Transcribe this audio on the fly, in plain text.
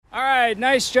right,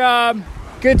 nice job.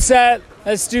 Good set.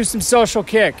 Let's do some social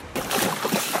kick.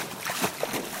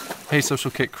 Hey, Social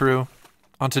Kick crew.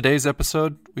 On today's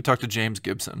episode, we talked to James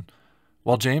Gibson.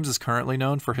 While James is currently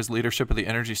known for his leadership of the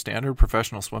Energy Standard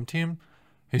professional swim team,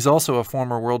 he's also a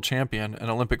former world champion and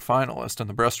Olympic finalist in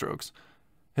the breaststrokes.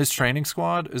 His training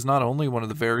squad is not only one of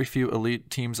the very few elite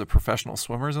teams of professional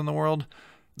swimmers in the world,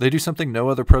 they do something no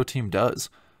other pro team does.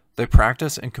 They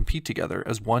practice and compete together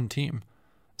as one team.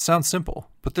 Sounds simple,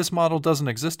 but this model doesn't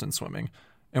exist in swimming,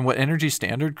 and what Energy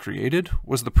Standard created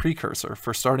was the precursor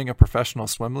for starting a professional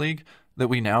swim league that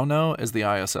we now know as the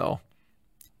ISL.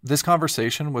 This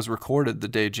conversation was recorded the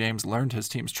day James learned his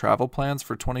team's travel plans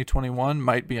for 2021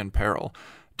 might be in peril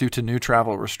due to new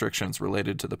travel restrictions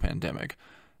related to the pandemic,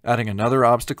 adding another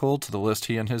obstacle to the list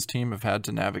he and his team have had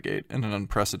to navigate in an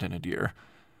unprecedented year.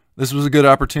 This was a good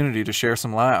opportunity to share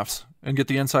some laughs and get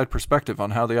the inside perspective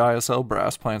on how the ISL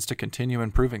brass plans to continue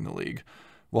improving the league,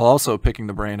 while also picking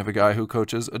the brain of a guy who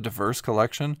coaches a diverse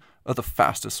collection of the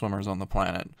fastest swimmers on the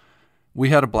planet. We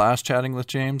had a blast chatting with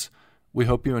James. We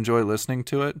hope you enjoy listening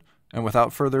to it, and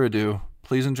without further ado,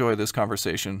 please enjoy this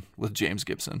conversation with James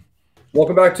Gibson.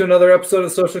 Welcome back to another episode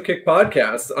of Social Kick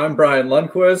Podcast. I'm Brian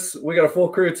Lundquist. We got a full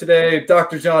crew today: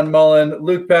 Dr. John Mullen,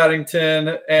 Luke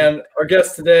Paddington, and our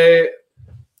guest today,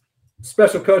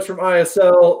 special coach from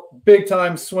ISL,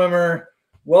 big-time swimmer.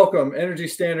 Welcome, Energy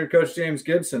Standard coach James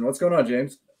Gibson. What's going on,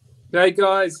 James? Hey,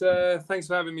 guys. Thanks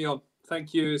for having me on.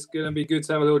 Thank you. It's going to be good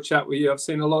to have a little chat with you. I've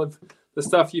seen a lot of the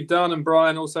stuff you've done. And,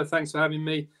 Brian, also thanks for having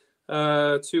me.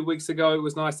 2 weeks ago, it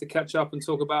was nice to catch up and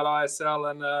talk about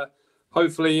ISL. And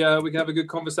hopefully we can have a good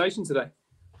conversation today.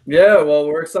 Yeah, well,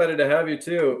 we're excited to have you,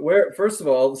 too. First of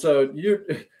all, so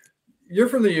you're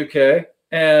from the UK.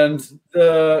 And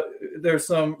there's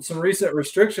some recent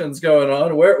restrictions going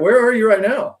on. Where are you right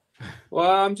now? Well,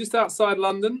 I'm just outside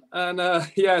London. And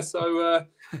so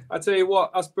I tell you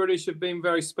what, us British have been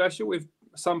very special. We've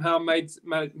somehow made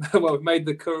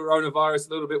the coronavirus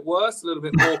a little bit worse, a little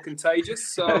bit more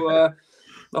contagious. So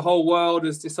the whole world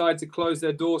has decided to close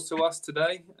their doors to us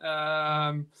today.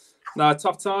 No,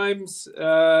 tough times,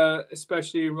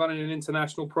 especially running an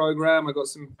international program. I got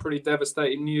some pretty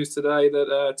devastating news today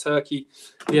that Turkey,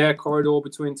 the air corridor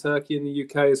between Turkey and the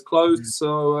UK is closed.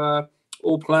 So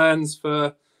all plans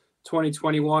for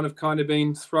 2021 have kind of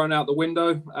been thrown out the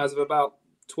window as of about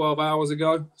 12 hours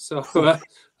ago. So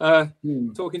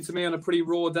talking to me on a pretty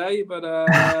raw day, but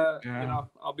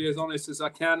I'll be as honest as I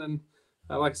can. And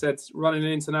like I said, running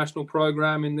an international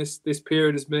program in this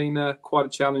period has been quite a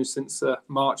challenge since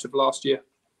March of last year,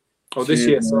 or this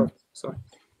year. Sorry.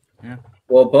 Yeah.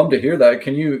 Well, bummed to hear that.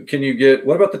 Can you get?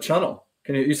 What about the channel?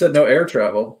 You said no air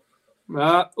travel.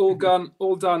 All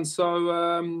done.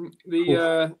 So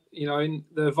the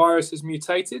virus has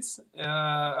mutated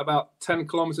about 10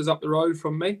 kilometers up the road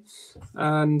from me,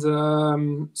 and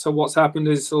so what's happened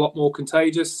is it's a lot more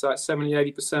contagious.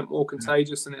 70-80% more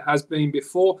contagious than it has been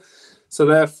before. So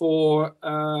therefore,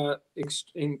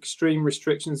 extreme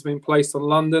restrictions have been placed on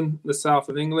London, the south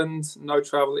of England. No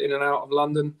travel in and out of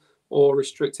London or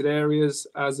restricted areas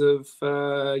as of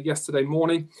yesterday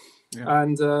morning. Yeah.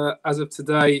 And as of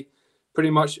today,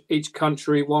 pretty much each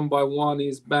country, one by one,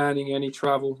 is banning any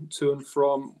travel to and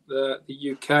from the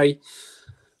UK.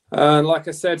 And like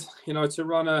I said, to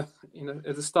run at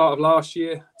the start of last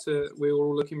year, we were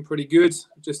all looking pretty good.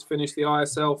 Just finished the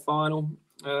ISL final.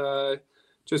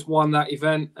 Just won that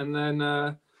event, and then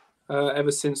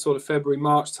ever since sort of February,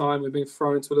 March time, we've been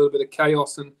thrown into a little bit of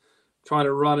chaos and trying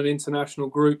to run an international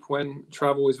group when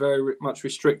travel is very much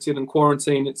restricted and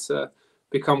quarantine. It's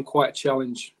become quite a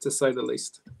challenge, to say the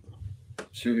least.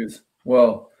 Jeez.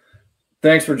 Well,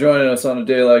 thanks for joining us on a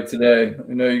day like today.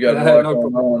 I know you got a lot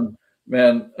going on,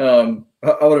 man. I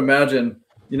would imagine.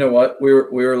 You know what? We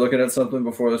were looking at something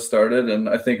before this started, and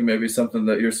I think maybe something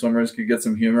that your swimmers could get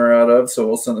some humor out of. So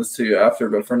we'll send this to you after.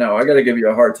 But for now, I got to give you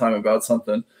a hard time about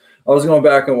something. I was going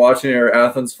back and watching your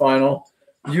Athens final.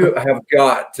 You have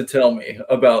got to tell me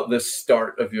about this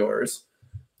start of yours.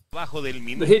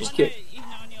 The hitch kick.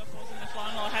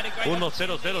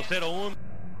 1-0-0-0-1.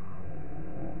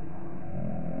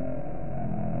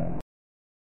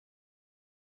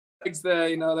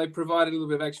 There, they provided a little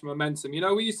bit of extra momentum.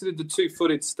 We used to do the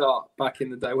two-footed start back in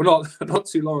the day. Well, not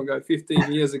too long ago,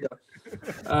 15 years ago.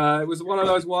 It was one of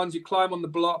those ones you climb on the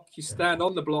block, you stand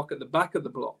on the block at the back of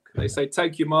the block. They say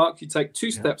take your mark, you take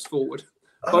 2 steps forward,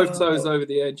 both toes over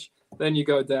the edge, then you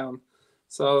go down.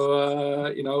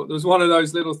 So, there was one of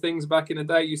those little things back in the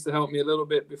day used to help me a little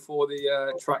bit before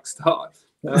the track start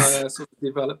sort of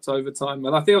developed over time.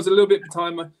 And I think I was a little bit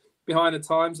behind the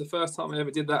times. The first time I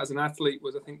ever did that as an athlete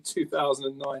was, I think,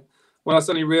 2009, when I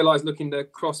suddenly realized looking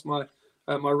across my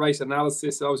at my race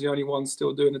analysis, I was the only one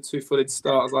still doing a 2-footed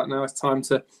start. I was like, no, it's time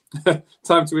to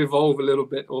time to evolve a little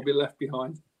bit or be left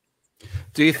behind.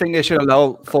 Do you think they should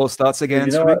allow false starts again?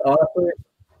 You know what, honestly,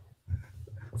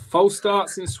 false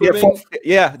starts in swimming?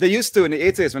 Yeah, they used to in the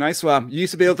 80s when I swam. You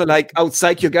used to be able to like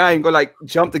outside your guy and go like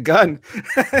jump the gun.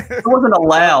 It wasn't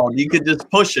allowed. You could just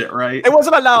push it, right? It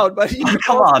wasn't allowed, but you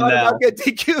come on now. Get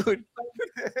DQ'd.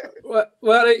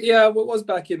 Yeah, what was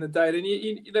back in the day?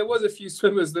 And there was a few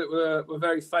swimmers that were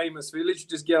very famous. We literally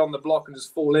just get on the block and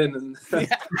just fall in, and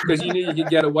because you knew you could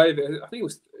get away with it. I think it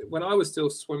was when I was still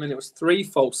swimming, it was 3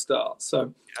 false starts.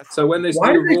 So when this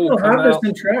new rule came out,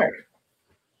 in track?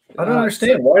 I don't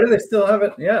understand. Why do they still have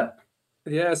it?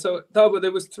 Yeah. So but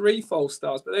there was 3 false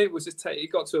starts, but it was just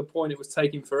it got to a point it was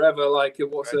taking forever. Like it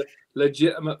was a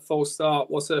legitimate false start,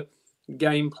 what's a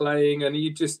game playing, and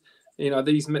you just.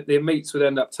 The meets would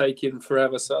end up taking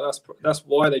forever, so that's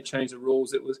why they changed the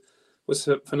rules. It was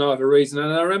for no other reason.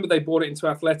 And I remember they brought it into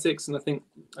athletics, and I think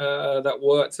that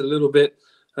worked a little bit.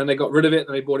 And they got rid of it,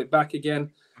 and they brought it back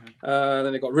again.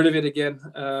 Then they got rid of it again.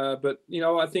 But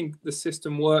I think the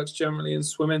system works generally in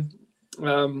swimming.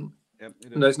 And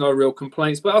there's no real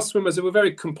complaints. But us swimmers are a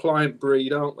very compliant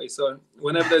breed, aren't we? So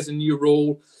whenever there's a new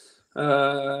rule,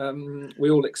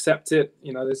 we all accept it.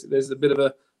 There's a bit of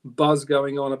a buzz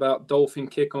going on about dolphin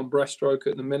kick on breaststroke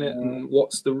at the minute, and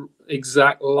what's the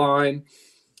exact line.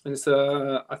 And it's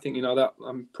I think that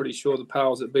I'm pretty sure the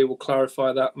powers that be will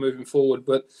clarify that moving forward,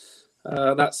 but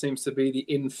that seems to be the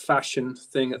in fashion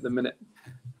thing at the minute.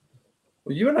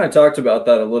 Well, you and I talked about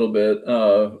that a little bit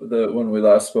when we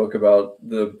last spoke about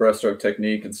the breaststroke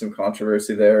technique and some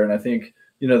controversy there. And I think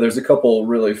there's a couple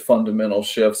really fundamental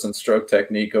shifts in stroke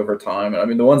technique over time. I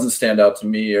mean, the ones that stand out to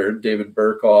me are David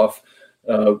Burkhoff,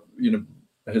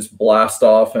 his blast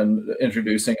off and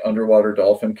introducing underwater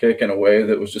dolphin kick in a way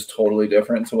that was just totally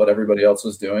different to what everybody else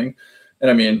was doing. And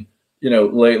I mean,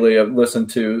 lately I've listened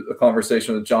to a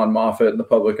conversation with John Moffat in the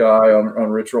Public Eye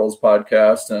on Rich Roll's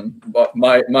podcast, and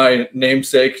my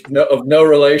namesake of no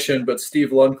relation, but Steve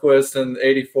Lundquist in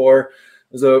 '84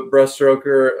 was a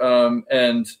breaststroker.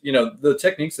 And the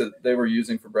techniques that they were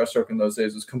using for breaststroke in those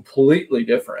days was completely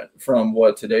different from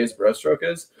what today's breaststroke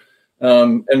is.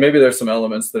 And maybe there's some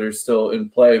elements that are still in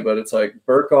play, but it's like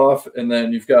Burkhoff, and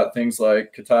then you've got things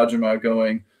like Katajima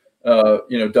going,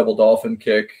 double dolphin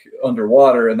kick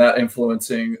underwater, and that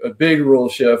influencing a big rule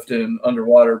shift in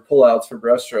underwater pullouts for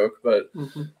breaststroke. But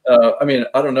I mean,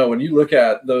 I don't know, when you look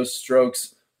at those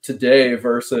strokes today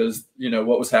versus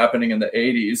what was happening in the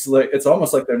 80s, like it's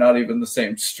almost like they're not even the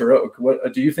same stroke.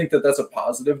 What do you think that's a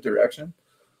positive direction?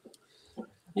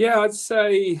 Yeah, I'd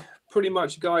say pretty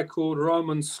much a guy called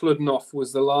Roman Sludnov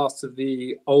was the last of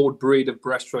the old breed of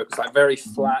breaststroke. It's like very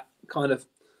flat, kind of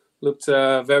looked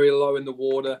very low in the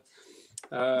water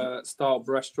style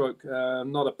breaststroke.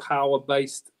 Not a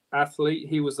power-based athlete.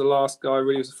 He was the last guy,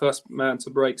 really. He was the first man to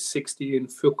break 60 in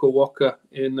Fukuoka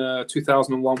in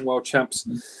 2001 World Champs.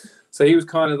 So he was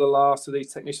kind of the last of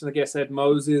these technicians. I guess Ed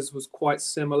Moses was quite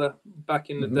similar back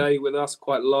in the day with us,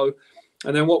 quite low.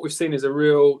 And then what we've seen is a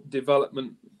real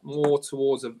development more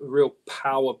towards a real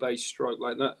power-based stroke.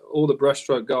 Like that, all the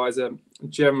breaststroke guys are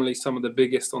generally some of the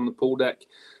biggest on the pool deck.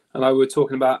 And we were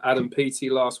talking about Adam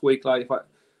Peaty last week. Like if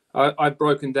I've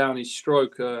broken down his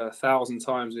stroke 1,000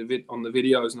 times on the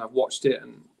videos, and I've watched it,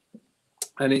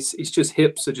 and it's just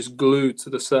hips are just glued to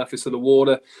the surface of the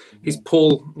water. His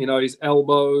pull, his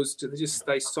elbows, they just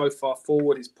stay so far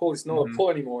forward. His pull, it's not a pull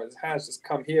anymore. His hands just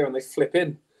come here and they flip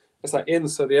in. It's like in,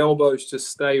 so the elbows just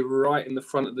stay right in the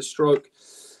front of the stroke.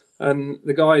 And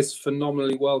the guy is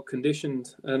phenomenally well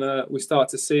conditioned, and we start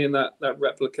to seeing that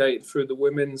replicate through the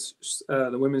women's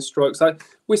strokes.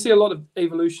 We see a lot of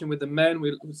evolution with the men.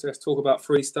 Let's talk about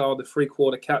freestyle, the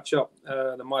 3/4 catch up,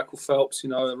 the Michael Phelps,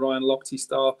 the Ryan Lochte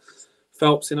style.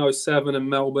 Phelps in 07 in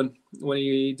Melbourne when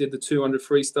he did the 200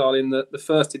 freestyle in the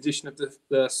first edition of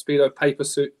the Speedo paper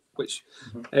suit, which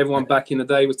everyone back in the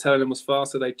day was telling them was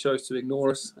faster. They chose to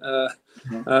ignore us,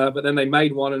 but then they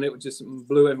made one and it just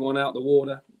blew everyone out the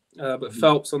water. But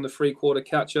Phelps on the 3/4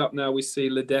 catch up. Now we see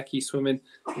Ledecky swimming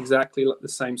exactly like the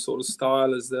same sort of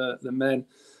style as the men,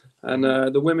 and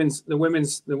the women's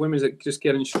are just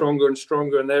getting stronger and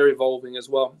stronger, and they're evolving as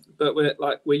well. But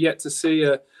we're yet to see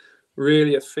a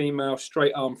female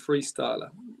straight arm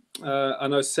freestyler. I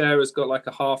know Sarah's got like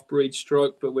a half breed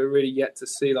stroke, but we're really yet to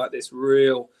see like this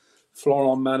real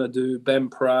Florent Manadou, Ben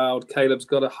Proud. Caleb's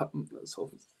got a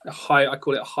sort of I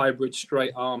call it a hybrid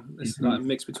straight arm. It's like a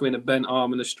mix between a bent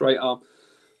arm and a straight arm.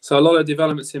 So a lot of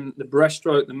developments in the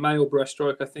breaststroke, the male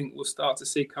breaststroke, I think we'll start to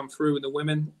see come through with the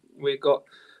women. We've got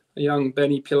a young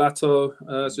Benny Pilato,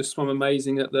 just swum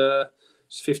amazing at the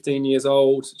She's 15 years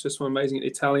old, just won amazing at the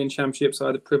Italian Championships. I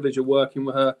had the privilege of working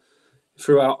with her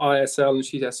throughout ISL, and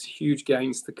she has huge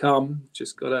gains to come.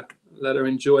 Just got to let her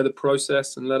enjoy the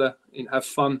process and let her have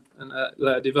fun and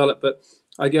let her develop. But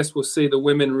I guess we'll see the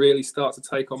women really start to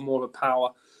take on more of a power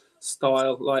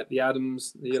style, like the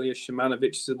Adams, the Ilya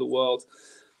Shimanovics of the world.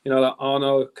 Like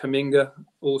Arno Kaminga,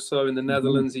 also in the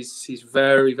Netherlands. He's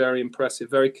very, very impressive,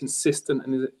 very consistent,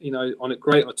 and on a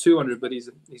great on a 200. But he's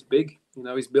big.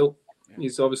 He's built.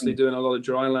 He's obviously doing a lot of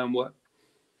dry land work.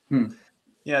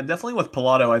 Yeah, definitely with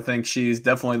Pilato, I think she's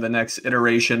definitely the next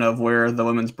iteration of where the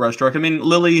women's breaststroke. I mean,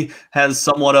 Lily has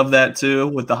somewhat of that too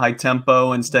with the high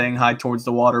tempo and staying high towards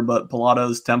the water, but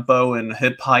Pilato's tempo and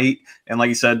hip height and, like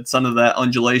you said, some of that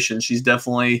undulation, she's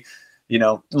definitely,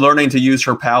 learning to use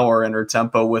her power and her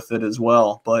tempo with it as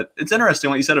well. But it's interesting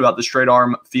what you said about the straight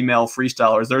arm female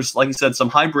freestylers. There's, like you said, some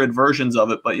hybrid versions of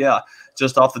it, but yeah,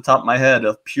 just off the top of my head,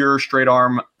 a pure straight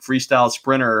arm freestyle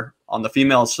sprinter on the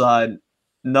female side,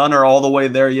 none are all the way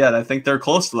there yet. I think they're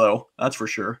close, though. That's for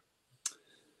sure.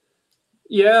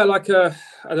 Yeah, I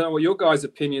don't know what your guys'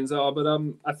 opinions are, but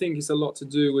I think it's a lot to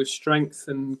do with strength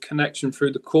and connection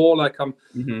through the core.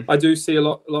 I do see a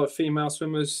lot of female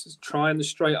swimmers trying the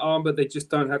straight arm, but they just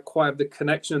don't have quite the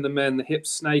connection of the men. The hips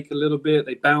snake a little bit.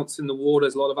 They bounce in the water.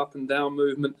 There's a lot of up and down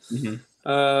movement.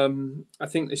 I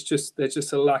think there's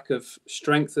just a lack of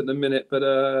strength at the minute.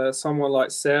 But someone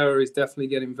like Sarah is definitely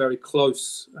getting very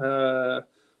close.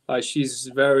 She's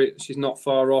not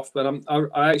far off, but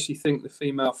I actually think the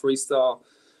female freestyle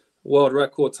world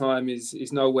record time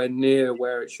is nowhere near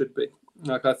where it should be.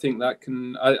 I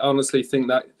honestly think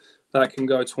that can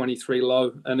go 23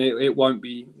 low, and it won't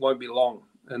be long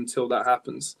until that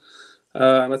happens.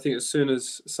 And I think as soon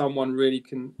as someone really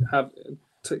can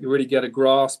really get a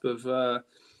grasp of that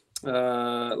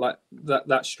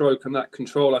stroke and that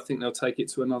control, I think they'll take it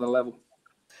to another level.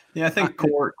 Yeah, I think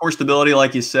core stability,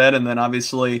 like you said, and then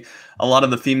obviously a lot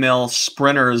of the female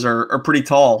sprinters are pretty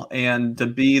tall, and to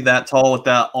be that tall with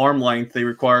that arm length, they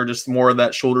require just more of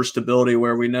that shoulder stability,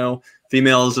 where we know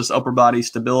females, just upper body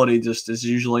stability just is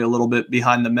usually a little bit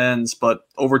behind the men's, but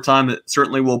over time it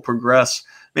certainly will progress.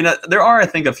 I mean, there are, I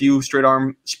think, a few straight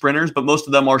arm sprinters, but most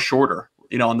of them are shorter,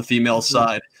 on the female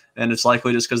side, and it's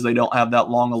likely just because they don't have that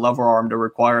long a lever arm to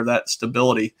require that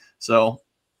stability. So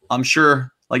I'm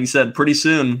sure, like you said, pretty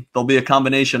soon there'll be a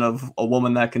combination of a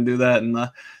woman that can do that, and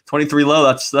 23 low.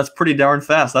 That's pretty darn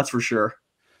fast. That's for sure.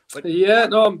 Yeah,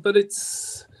 no, but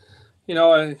it's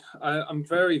I'm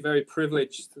very, very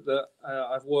privileged that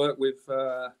I've worked with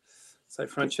say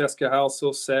Francesca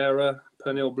Halsall, Sarah,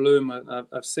 Pernille Bloom.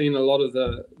 I've seen a lot of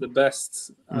the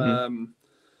best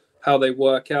how they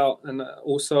work out, and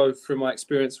also through my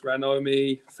experience,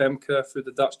 Ranomi, Femke, through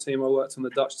the Dutch team. I worked on the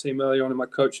Dutch team earlier on in my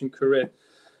coaching career.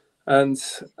 And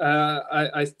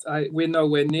we're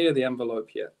nowhere near the envelope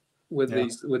yet with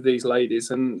these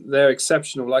ladies, and they're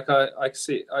exceptional. I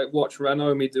watch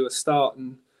Ranomi do a start,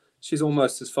 and she's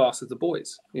almost as fast as the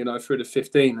boys, through the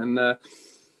 15.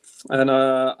 And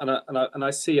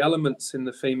I see elements in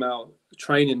the female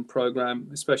training program,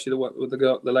 especially with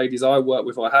the ladies I work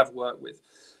with or have worked with,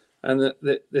 and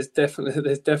there's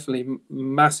definitely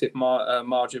massive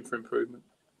margin for improvement.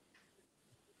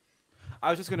 I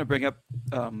was just going to bring up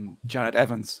Janet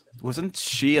Evans. Wasn't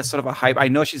she a sort of a hybrid? I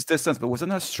know she's distance, but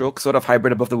wasn't her stroke sort of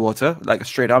hybrid above the water, like a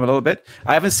straight arm a little bit?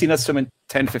 I haven't seen her swim in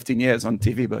 10, 15 years on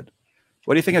TV, but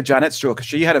what do you think of Janet's stroke?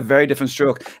 She had a very different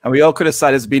stroke, and we all could have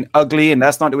said it's been ugly, and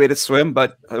that's not the way to swim,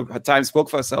 but her time spoke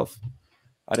for herself.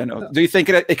 I don't know. Do you think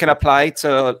it can apply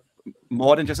to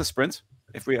more than just a sprint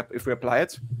if we apply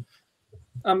it?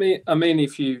 I mean,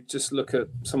 if you just look at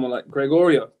someone like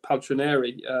Gregorio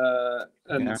Paltrinieri,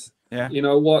 you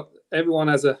know what, everyone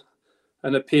has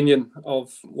an opinion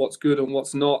of what's good and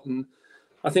what's not, and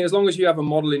I think as long as you have a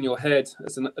model in your head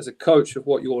as a coach of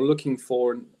what you're looking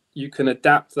for, and you can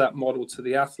adapt that model to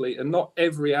the athlete, and not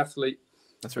every athlete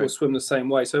will swim the same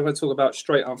way. So if I talk about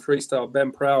straight arm freestyle,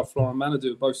 Ben Prowl, Florent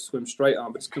Manadou both swim straight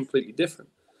arm, but it's completely different.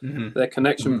 Their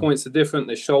connection points are different.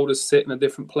 Their shoulders sit in a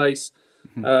different place.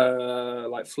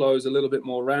 Like Flo's a little bit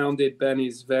more rounded. Ben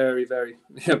is very, very,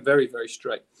 very, very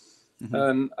straight.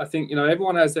 And I think,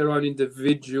 everyone has their own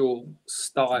individual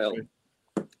style,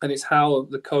 and it's how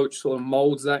the coach sort of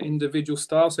molds that individual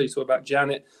style. So you talk about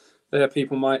Janet, there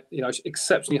people might,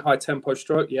 exceptionally high tempo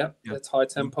stroke. That's high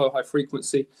tempo, high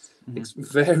frequency. It's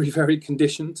very, very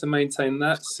conditioned to maintain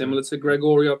that, similar to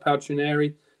Gregorio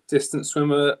Paltrinieri, distance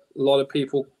swimmer. A lot of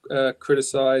people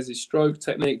criticize his stroke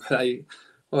technique. The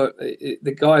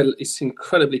guy is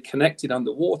incredibly connected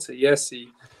underwater. Yes,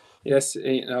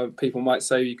 people might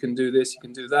say you can do this, you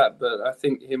can do that, but I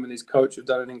think him and his coach have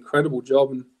done an incredible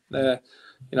job, and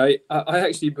I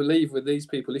actually believe with these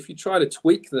people, if you try to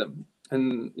tweak them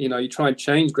and, you try and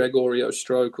change Gregorio's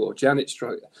stroke or Janet's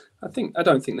stroke, I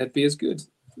don't think they'd be as good,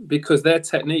 because their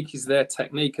technique is their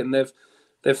technique, and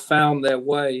they've found their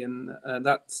way, and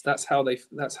that's how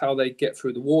they get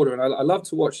through the water. And I love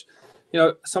to watch,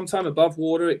 sometime above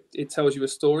water, it tells you a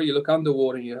story. You look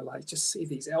underwater and you're like, just see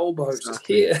these elbows just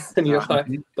here, and you're like,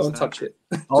 don't touch it.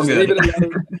 Just leave it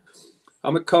alone.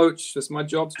 I'm a coach. It's my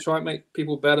job to try and make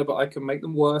people better, but I can make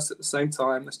them worse at the same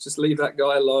time. Let's just leave that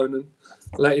guy alone and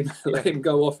let him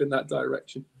go off in that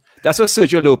direction. That's what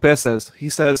Sergio Lopez says. He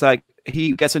says, like,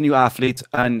 he gets a new athlete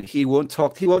and he won't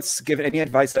give any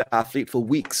advice to the athlete for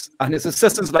weeks. And his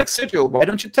assistant's like, Sergio, why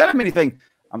don't you tell him anything?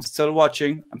 I'm still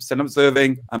watching. I'm still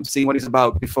observing. I'm seeing what he's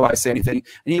about before I say anything.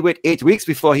 And he wait 8 weeks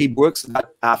before he works with that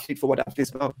athlete for what the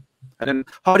athlete's about. And then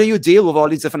how do you deal with all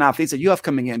these different athletes that you have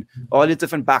coming in, all these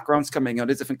different backgrounds coming in, all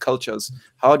these different cultures?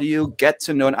 How do you get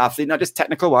to know an athlete, not just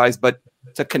technical wise, but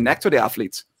to connect with the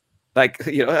athletes? Like,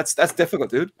 that's difficult,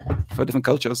 dude, for different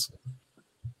cultures.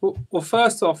 Well,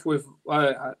 first off,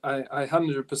 I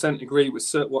 100% agree with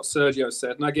what Sergio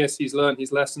said, and I guess he's learned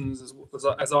his lessons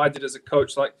as I did as a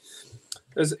coach. Like,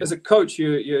 as a coach,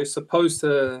 you're supposed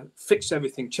to fix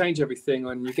everything, change everything,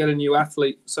 and you get a new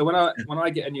athlete. So when I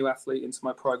get a new athlete into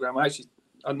my program,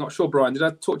 I'm not sure, Brian, did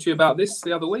I talk to you about this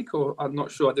the other week, or I'm not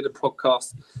sure. I did a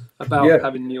podcast about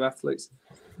having new athletes.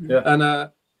 Yeah. And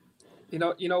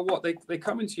you know what, they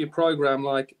come into your program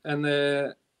and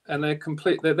they're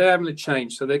having a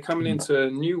change. So they're coming into a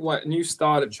new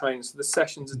style of training. So the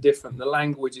sessions are different. The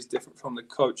language is different from the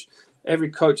coach.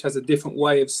 Every coach has a different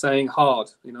way of saying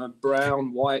hard,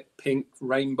 brown, white, pink,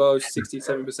 rainbow,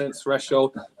 67%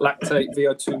 threshold, lactate,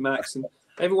 VO2 max, and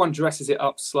everyone dresses it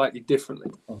up slightly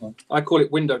differently. I call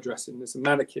it window dressing. There's a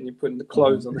mannequin, you're putting the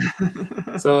clothes on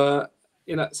it. So,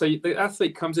 so the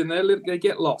athlete comes in there, they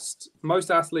get lost.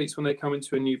 Most athletes, when they come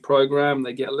into a new program,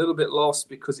 they get a little bit lost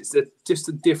because it's just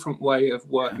a different way of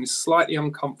working. It's slightly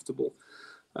uncomfortable.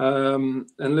 And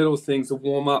little things, the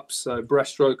warm-ups, so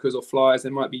breaststrokers or flyers, they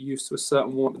might be used to a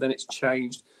certain warm, but then it's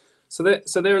changed. So they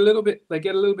get a little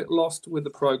bit lost with the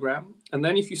program. And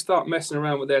then if you start messing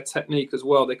around with their technique as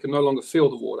well, they can no longer feel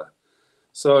the water.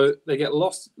 So they get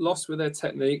lost with their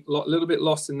technique, a little bit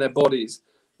lost in their bodies.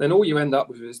 Then all you end up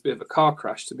with is a bit of a car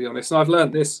crash, to be honest. And I've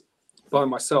learned this by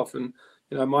myself, and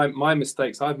my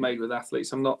mistakes I've made with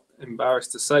athletes, I'm not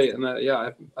embarrassed to say it. And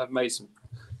I've made some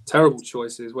terrible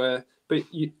choices but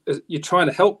you're trying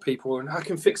to help people, and I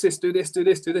can fix this, do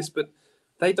this, but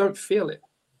they don't feel it.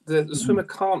 The swimmer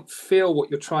can't feel what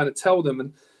you're trying to tell them,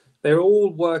 and they're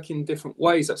all working different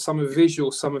ways. That some are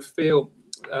visual, some are feel,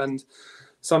 and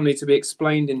some need to be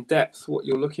explained in depth what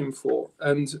you're looking for.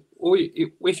 And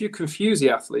if you confuse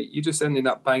the athlete, you just ended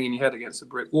up banging your head against a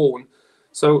brick wall. And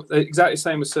so exactly the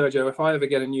same as Sergio. If I ever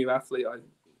get a new athlete, I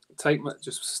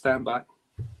just stand back.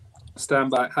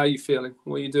 How are you feeling?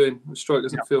 What are you doing? The stroke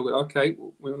doesn't feel good. Okay,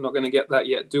 we're not going to get that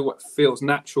yet. Do what feels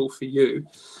natural for you.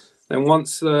 Then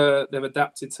once they've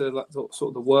adapted to sort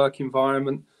of the work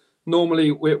environment,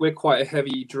 normally we're quite a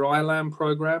heavy dry land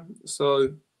program.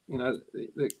 So,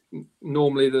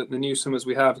 normally the new swimmers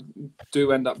we have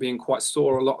do end up being quite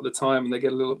sore a lot of the time, and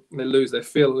they lose their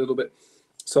feel a little bit.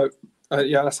 So,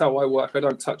 that's how I work. I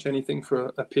don't touch anything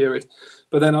for a period.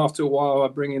 But then after a while, I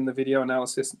bring in the video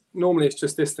analysis. Normally it's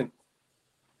just this thing.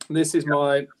 This is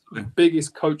my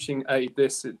biggest coaching aid.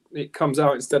 It comes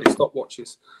out instead of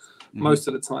stopwatches most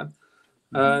of the time.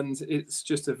 And it's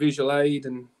just a visual aid,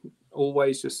 and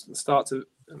always just start to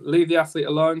leave the athlete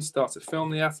alone, start to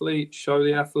film the athlete, show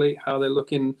the athlete how they're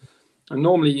looking. And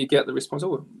normally you get the response,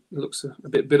 oh, it looks a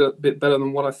bit better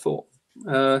than what I thought.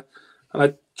 And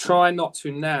I try not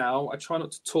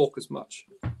to talk as much.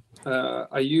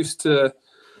 I used to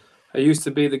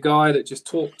be the guy that just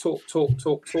talk at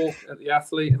the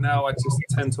athlete, and now I just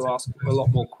tend to ask a lot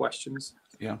more questions.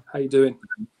 Yeah. How you doing?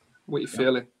 What are you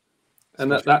feeling? And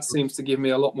that seems to give me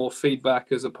a lot more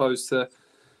feedback, as opposed to,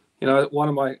 one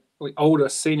of my older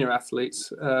senior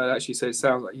athletes actually said, it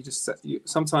sounds like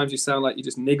sometimes you sound like you're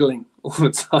just niggling all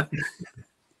the time.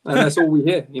 And that's all we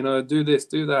hear, do this,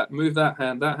 do that, move that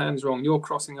hand's wrong, you're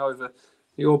crossing over,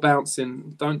 you're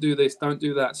bouncing, don't do this, don't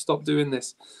do that, stop doing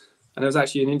this. And it was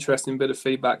actually an interesting bit of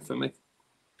feedback for me.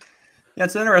 Yeah,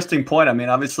 it's an interesting point. I mean,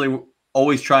 obviously,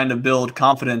 always trying to build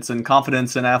confidence in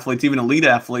athletes, even elite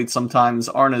athletes, sometimes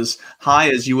aren't as high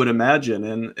as you would imagine.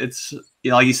 And it's,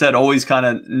 like you said, always kind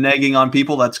of nagging on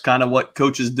people. That's kind of what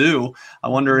coaches do. I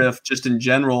wonder if just in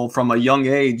general, from a young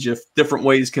age, if different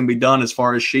ways can be done as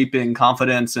far as shaping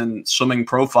confidence and swimming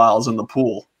profiles in the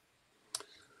pool.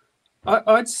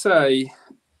 I'd say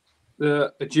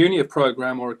a junior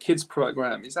program or a kids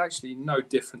program is actually no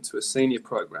different to a senior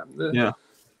program.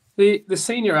 The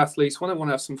senior athletes want to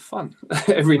have some fun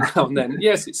every now and then.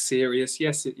 Yes, it's serious.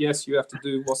 Yes, you have to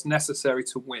do what's necessary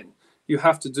to win. You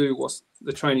have to do what's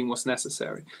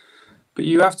necessary. But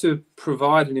you have to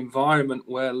provide an environment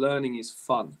where learning is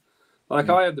fun. Like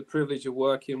I have the privilege of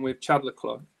working with Chad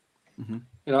Leclerc. Mm-hmm.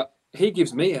 You know, he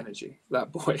gives me energy,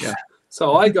 that boy. Yeah.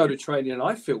 So I go to training and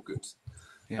I feel good.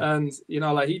 Yeah. And, you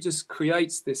know, like he just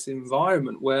creates this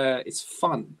environment where it's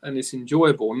fun and it's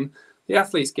enjoyable. And the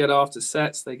athletes get after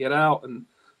sets, they get out and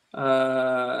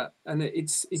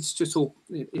it's just all,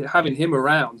 having him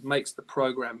around makes the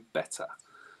program better.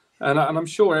 And I'm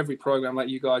sure every program like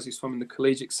you guys who swim in the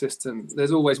collegiate system,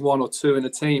 there's always one or two in a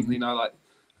team, you know, like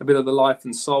a bit of the life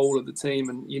and soul of the team,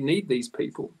 and you need these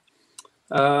people.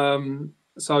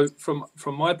 So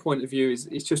from my point of view,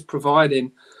 it's just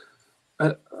providing,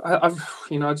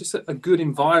 just a good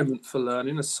environment for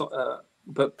learning,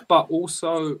 but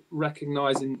also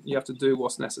recognizing you have to do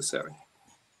what's necessary.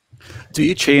 Do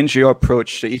you change your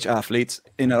approach to each athlete?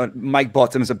 You know, Mike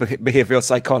Bottom is a behavioral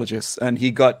psychologist, and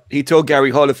he told Gary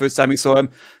Hall the first time he saw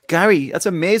him, Gary, that's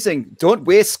amazing. Don't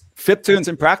waste flip turns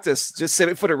in practice. Just save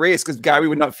it for the race, because Gary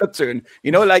would not flip turn.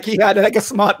 You know, like he had like a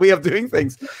smart way of doing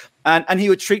things, and he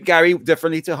would treat Gary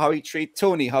differently to how he treat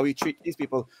Tony, how he treat these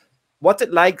people. What's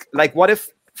it like? Like, what if?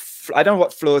 I don't know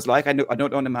what Flo is like. I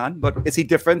don't know the man, but is he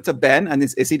different to Ben, and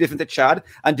is he different to Chad?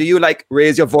 And do you like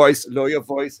raise your voice, lower your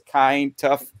voice, kind,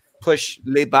 tough, push,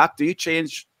 lay back? Do you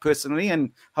change personally,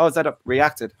 and how has that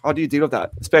reacted? How do you deal with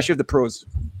that, especially with the pros?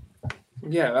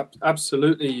 Yeah,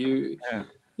 absolutely.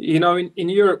 You know, in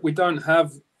Europe we don't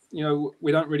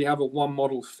really have a one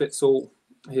model fits all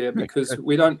here, because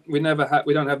we don't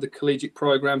have the collegiate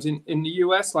programs in the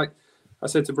US. Like I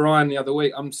said to Brian the other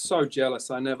week, I'm so jealous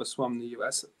I never swum the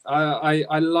US.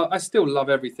 I still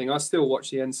love everything. I still watch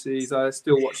the NCs. I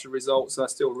still watch the results. I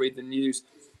still read the news.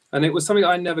 And it was something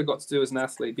I never got to do as an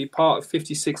athlete, be part of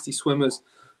 50, 60 swimmers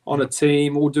on a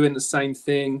team, all doing the same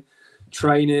thing,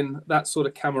 training, that sort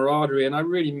of camaraderie. And I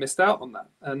really missed out on that.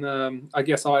 And I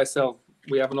guess ISL,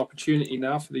 we have an opportunity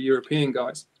now for the European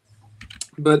guys.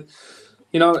 But,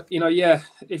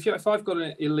 if I've got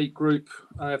an elite group,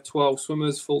 I have 12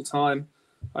 swimmers full time.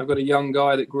 I've got a young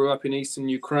guy that grew up in Eastern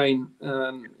Ukraine.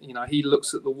 And, he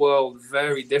looks at the world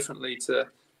very differently to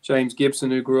James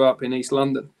Gibson, who grew up in East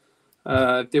London.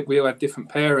 We all have different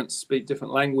parents, speak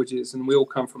different languages, and we all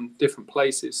come from different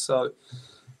places. So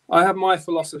I have my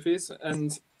philosophies,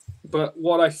 but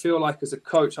what I feel like as a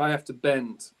coach, I have to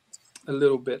bend a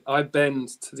little bit. I bend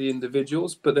to the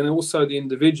individuals, but then also the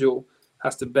individual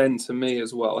has to bend to me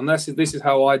as well. And this is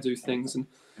how I do things. And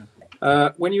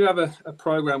when you have a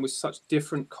program with such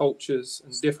different cultures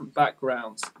and different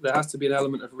backgrounds, there has to be an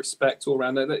element of respect all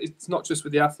around. It's not just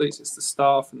with the athletes, it's the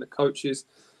staff and the coaches.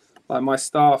 Like my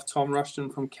staff, Tom Rushton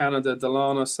from Canada,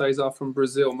 Delano Cesar from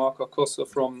Brazil, Marco Costa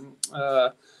from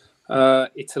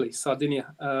Italy,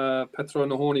 Sardinia, Petro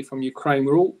Nahorny from Ukraine.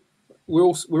 We're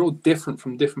all different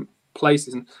from different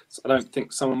places, and so I don't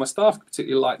think some of my staff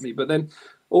particularly like me. But then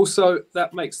also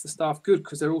that makes the staff good,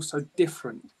 because they're all so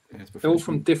different. They're all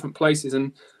from different places,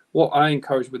 and what I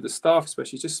encourage with the staff,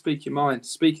 especially, just speak your mind,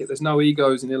 speak it. There's no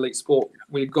egos in elite sport.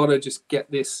 We've got to just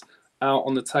get this out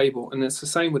on the table, and it's the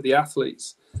same with the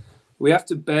athletes. We have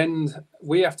to bend,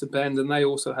 and they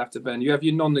also have to bend. You have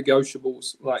your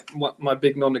non-negotiables. Like what my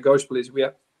big non-negotiable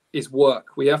is work.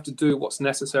 We have to do what's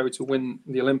necessary to win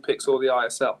the Olympics or the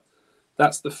ISL.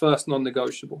 That's the first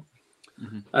non-negotiable.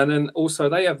 Mm-hmm. And then also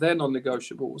they have their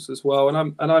non-negotiables as well.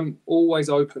 And I'm always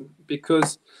open,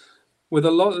 because with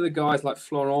a lot of the guys like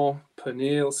Florent,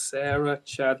 Pernille, Sarah,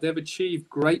 Chad, they've achieved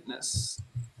greatness,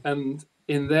 and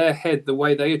in their head, the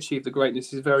way they achieve the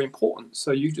greatness is very important.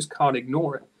 So you just can't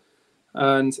ignore it.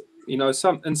 And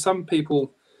some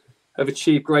people have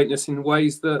achieved greatness in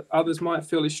ways that others might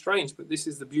feel is strange, but this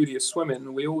is the beauty of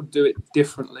swimming. We all do it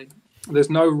differently. There's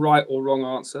no right or wrong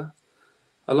answer.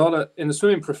 In the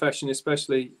swimming profession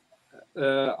especially,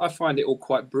 I find it all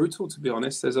quite brutal, to be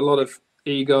honest. There's a lot of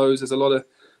egos. There's a lot of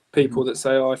people that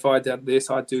say, oh, if I did this,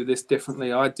 I'd do this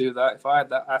differently. I'd do that. If I had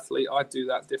that athlete, I'd do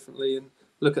that differently, and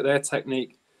look at their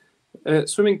technique. The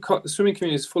swimming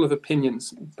community is full of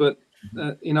opinions, but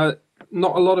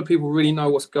not a lot of people really know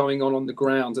what's going on the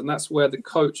ground, and that's where the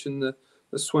coach and the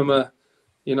swimmer,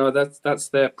 that's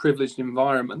their privileged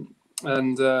environment.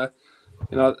 And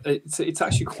it's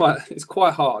actually quite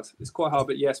hard. It's quite hard.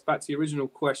 But yes, back to the original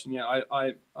question. Yeah,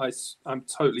 I'm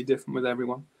totally different with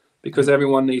everyone, because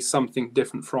everyone needs something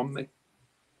different from me.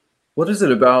 What is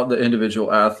it about the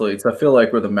individual athletes? I feel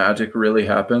like where the magic really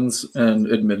happens,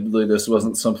 and admittedly, this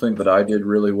wasn't something that I did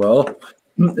really well,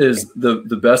 is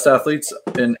the best athletes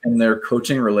in their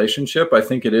coaching relationship. I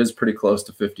think it is pretty close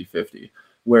to 50-50,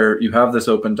 where you have this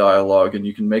open dialogue and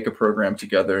you can make a program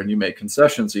together and you make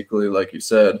concessions equally, like you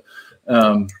said.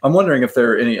 I'm wondering if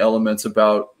there are any elements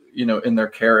about, in their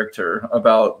character,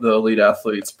 about the elite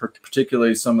athletes,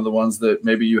 particularly some of the ones that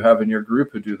maybe you have in your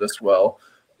group who do this well.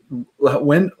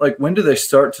 When do they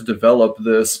start to develop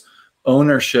this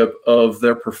ownership of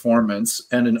their performance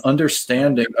and an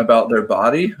understanding about their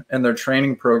body and their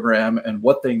training program and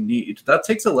what they need? That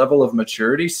takes a level of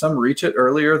maturity. Some reach it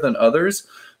earlier than others,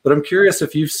 but I'm curious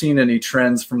if you've seen any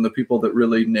trends from the people that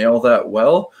really nail that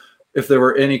well, if there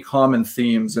were any common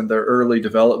themes in their early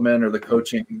development or the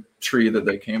coaching tree that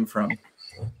they came from.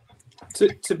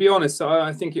 To be honest,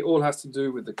 I think it all has to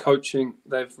do with the coaching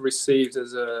they've received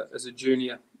as a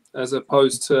junior, as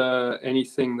opposed to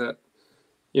anything that,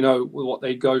 what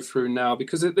they go through now.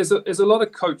 Because there's a lot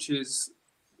of coaches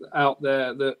out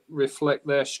there that reflect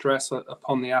their stress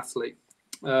upon the athlete.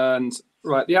 And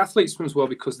right, the athlete swims well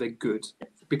because they're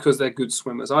good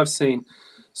swimmers. I've seen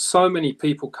so many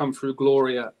people come through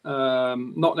Gloria,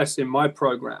 not necessarily in my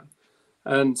program,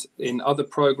 and in other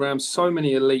programs, so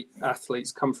many elite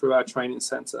athletes come through our training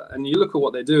center, and you look at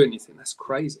what they're doing, you think that's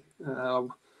crazy.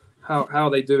 How are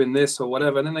they doing this or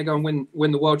whatever? And then they go and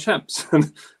win the world champs.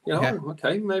 And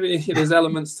okay, maybe there's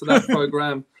elements to that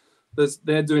program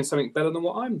they're doing something better than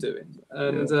what I'm doing.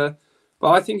 And but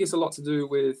I think it's a lot to do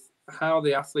with how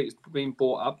the athlete is being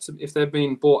brought up. If they're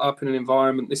being brought up in an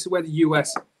environment, this is where the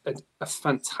US are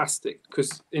fantastic,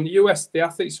 because in the US the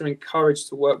athletes are encouraged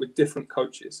to work with different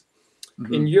coaches.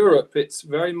 Mm-hmm. In Europe, it's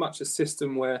very much a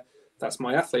system where that's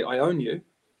my athlete, I own you.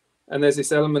 And there's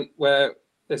this element where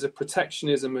there's a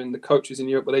protectionism in the coaches in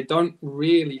Europe, but they don't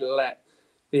really let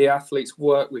the athletes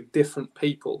work with different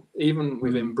people, even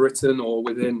within Britain or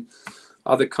within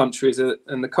other countries.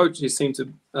 And the coaches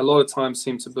a lot of times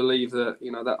seem to believe that,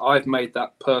 that I've made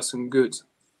that person good,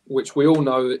 which we all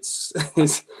know it's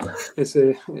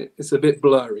a bit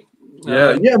blurry.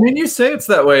 Yeah. I mean, you say it's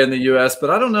that way in the U.S.,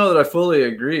 but I don't know that I fully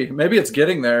agree. Maybe it's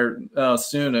getting there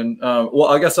soon. And well,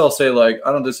 I guess I'll say, I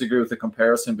don't disagree with the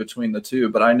comparison between the two,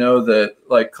 but I know that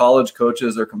college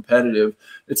coaches are competitive.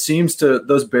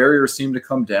 Those barriers seem to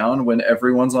come down when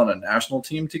everyone's on a national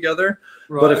team together.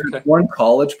 Right, but if it's one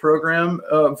college program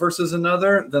versus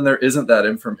another, then there isn't that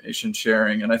information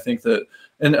sharing. And I think that,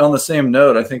 and on the same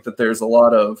note, I think that there's a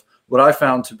lot of what I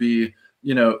found to be,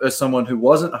 as someone who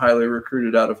wasn't highly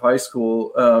recruited out of high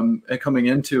school and coming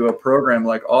into a program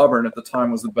like Auburn at the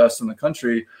time was the best in the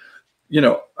country,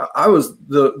 I was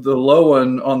the low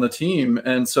one on the team.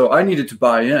 And so I needed to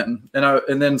buy in.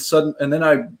 And then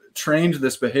I trained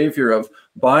this behavior of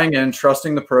buying in,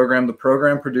 trusting the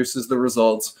program produces the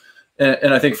results.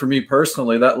 And I think for me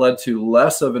personally, that led to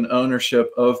less of an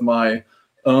ownership of my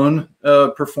own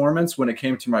performance when it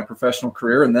came to my professional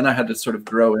career. And then I had to sort of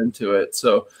grow into it.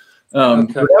 So but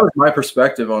that was my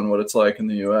perspective on what it's like in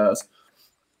the U.S.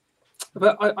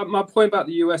 But my point about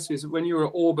the U.S. is when you were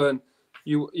at Auburn,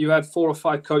 you had 4 or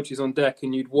 5 coaches on deck,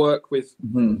 and you'd work with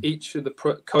each of the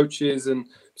coaches, and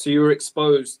so you were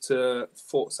exposed to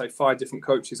 5 different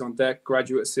coaches on deck,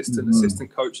 graduate assistant, assistant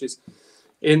coaches.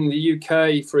 In the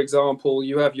UK, for example,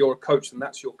 you have your coach, and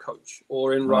that's your coach.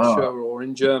 Or in Russia or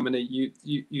in Germany,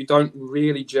 you don't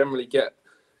really generally get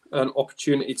an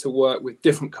opportunity to work with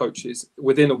different coaches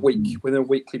within a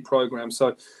weekly program.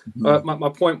 So my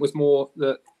point was more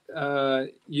that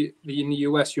in the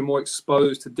US, you're more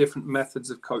exposed to different methods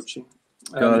of coaching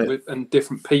and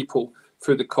different people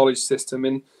through the college system.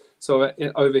 And so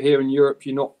over here in Europe,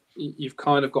 you've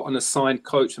kind of got an assigned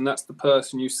coach, and that's the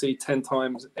person you see 10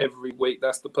 times every week.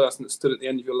 That's the person that stood at the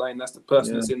end of your lane. That's the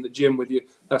person that's in the gym with you.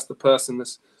 That's the person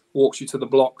that walks you to the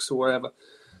blocks or wherever.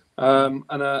 And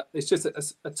it's just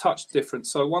a touch different.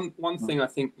 So one thing I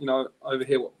think, over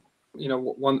here,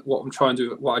 what I'm trying to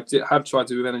do, what I have tried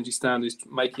to do with Energy Standard is to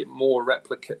make it more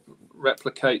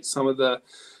replicate some of the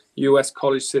US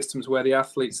college systems where the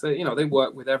athletes, they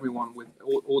work with everyone, with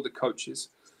all the coaches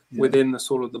within the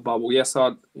sort of the bubble. Yes,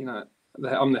 I'm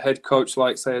the head coach,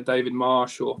 like say a David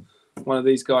Marsh or one of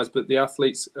these guys, but the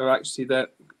athletes are actually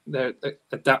they're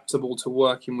adaptable to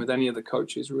working with any of the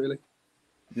coaches, really.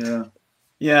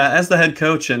 Yeah, as the head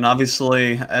coach, and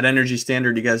obviously at Energy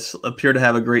Standard, you guys appear to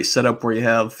have a great setup where you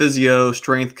have physio,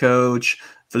 strength coach,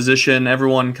 physician,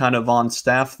 everyone kind of on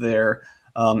staff there.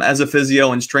 As a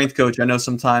physio and strength coach, I know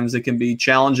sometimes it can be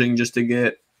challenging just to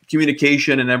get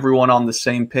communication and everyone on the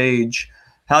same page.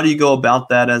 How do you go about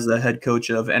that as the head coach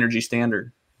of Energy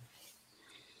Standard?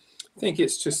 I think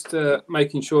it's just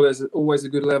making sure there's always a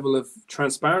good level of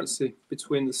transparency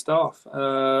between the staff.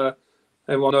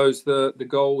 everyone knows the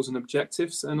goals and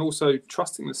objectives, and also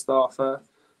trusting the staff.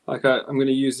 I'm going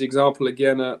to use the example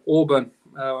again at Auburn.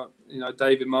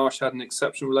 David Marsh had an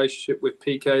exceptional relationship with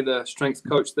PK, the strength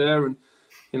coach there, and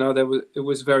it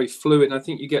was very fluid. And I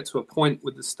think you get to a point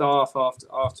with the staff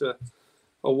after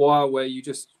a while where you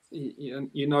just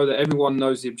know that everyone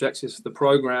knows the objectives of the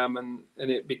program, and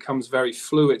it becomes very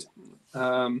fluid.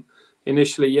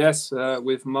 Initially, yes,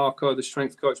 with Marco, the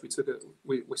strength coach, we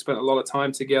spent a lot of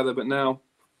time together, but now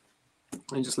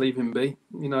and just leave him be.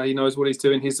 He knows what he's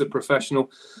doing. He's a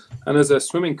professional, and as a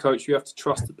swimming coach, you have to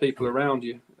trust the people around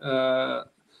you.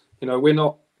 We're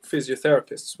not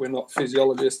physiotherapists, we're not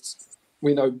physiologists.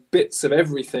 We know bits of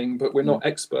everything, but we're not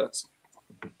experts.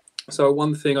 So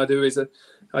one thing I do is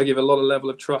I give a lot of level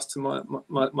of trust to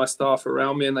my staff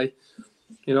around me, and they,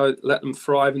 let them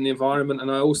thrive in the environment.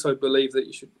 And I also believe that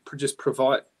you should just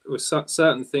provide with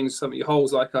certain things, some of your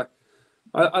holes. Like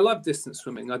I love distance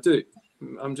swimming. I do.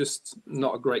 I'm just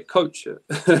not a great coach of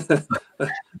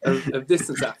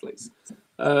distance athletes.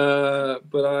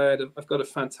 But I've got a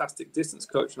fantastic distance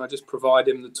coach, and I just provide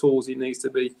him the tools he needs to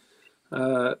be,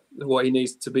 what he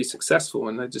needs to be successful,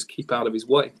 and I just keep out of his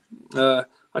way.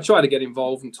 I try to get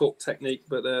involved and talk technique,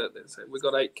 but we've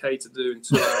got 8K to do in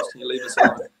 2 hours. Can you leave us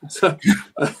alone? So,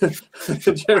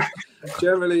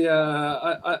 generally,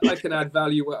 I can add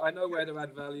value. I know where to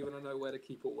add value, and I know where to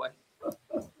keep away.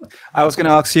 I was going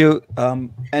to ask you,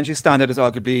 NG Standard is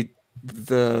arguably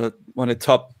one of the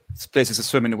top places to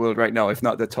swim in the world right now, if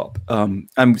not the top.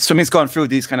 And swimming's gone through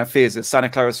these kind of phases. Santa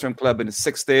Clara Swim Club in the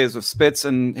 6 days with Spitz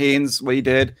and Haynes, we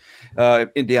did.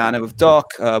 Indiana with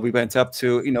Doc. We went up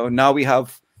to, now we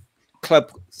have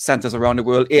club centers around the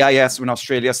world. AIS in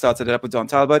Australia started it up with Don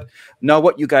Talbot. Now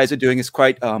what you guys are doing is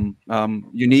quite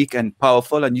unique and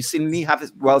powerful, and you seemingly have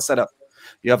it well set up.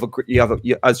 You have,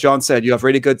 as John said, you have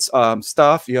really good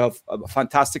staff. You have a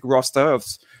fantastic roster of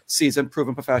seasoned,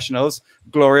 proven professionals.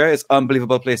 Gloria is an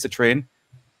unbelievable place to train.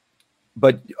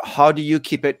 But how do you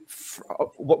keep it?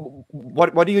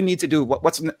 What do you need to do?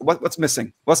 What's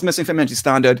missing? What's missing from NG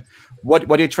Standard? What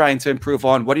are you trying to improve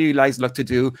on? What do you guys look to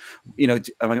do?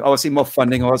 Obviously more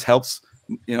funding always helps.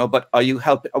 But are you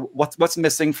helping? What's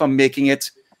missing from making it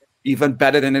even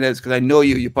better than it is? Because I know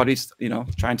you're probably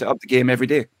trying to up the game every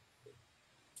day.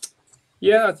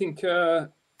 Yeah, I think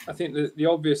the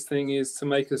obvious thing is to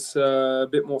make us a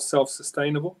bit more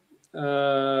self-sustainable.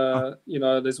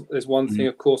 There's one thing,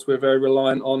 of course, we're very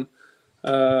reliant on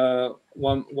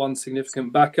one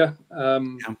significant backer,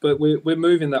 but we're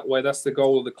moving that way. That's the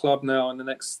goal of the club now, and the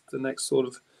next sort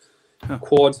of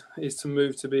quad is to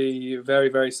move to be very,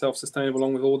 very self-sustainable,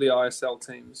 along with all the ISL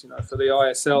teams. For the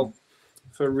ISL,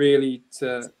 for really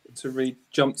to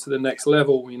jump to the next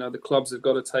level, the clubs have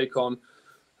got to take on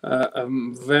a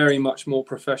very much more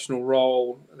professional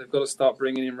role. They've got to start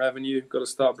bringing in revenue, got to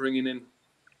start bringing in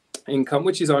income,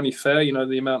 which is only fair.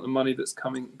 The amount of money that's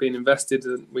being invested,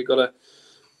 and we've got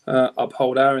to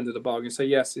uphold our end of the bargain. So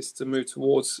yes, it's to move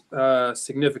towards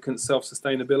significant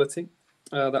self-sustainability.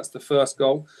 That's the first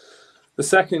goal. The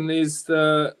second is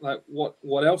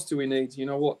what else do we need?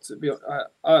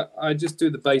 I just do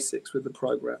the basics with the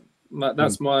program.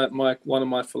 That's my one of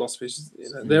my philosophies.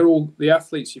 They're all the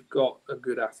athletes you've got are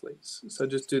good athletes. So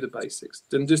just do the basics.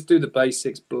 Then just do the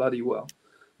basics bloody well,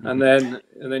 and then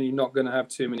you're not going to have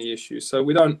too many issues. So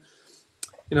we don't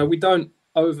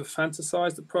over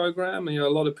fantasize the program. A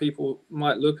lot of people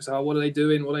might look and say, "Oh, what are they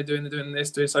doing? What are they doing? They're doing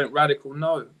this, doing something radical."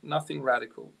 No, nothing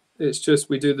radical. It's just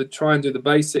we try and do the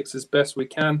basics as best we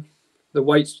can. The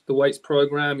weights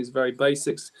program is very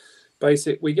basic.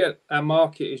 We get our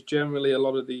market is generally a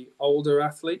lot of the older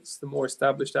athletes, the more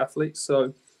established athletes.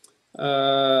 So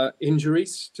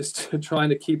injuries, just trying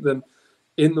to keep them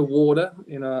in the water,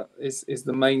 is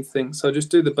the main thing. So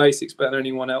just do the basics better than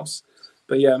anyone else.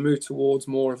 But yeah, move towards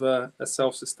more of a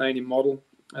self-sustaining model.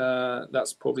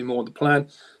 That's probably more the plan,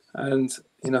 and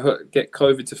get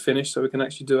COVID to finish so we can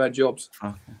actually do our jobs.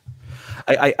 Okay.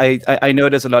 I know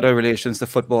there's a lot of relations to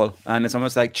football, and it's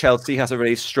almost like Chelsea has a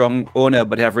really strong owner,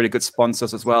 but they have really good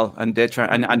sponsors as well, and they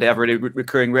and they have really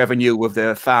recurring revenue with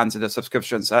their fans and their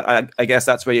subscriptions. I guess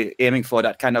that's where you're aiming for,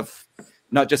 that kind of,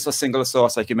 not just a single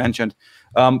source like you mentioned.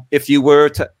 If you were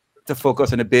to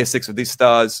focus on the basics of these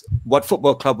stars, what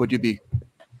football club would you be?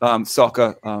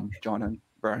 Soccer, John and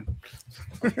Brian.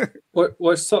 What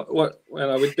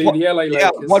I would be the LA Lakers. Yeah,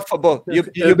 what football?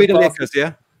 You'd be the Lakers,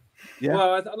 yeah? Yeah.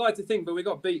 Well, I'd like to think, but we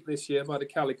got beat this year by the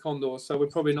Cali Condors, so we're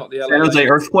probably not the LA. San Jose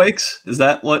Earthquakes? Is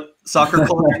that what soccer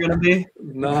club you're going to be?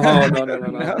 No.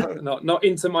 Not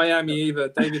Inter Miami either.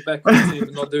 David Beckham's team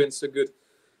is not doing so good.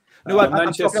 No,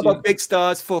 I'm talking about big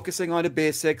stars focusing on the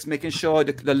basics, making sure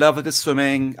the love of the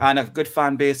swimming and a good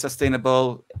fan base,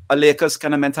 sustainable, a Lakers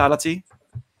kind of mentality.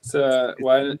 So,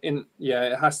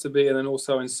 it has to be, and then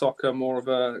also in soccer, more of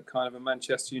a kind of a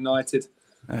Manchester United,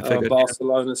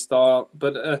 Barcelona style.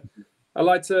 But I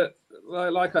like to,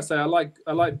 like I say, I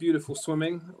like beautiful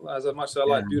swimming as much as I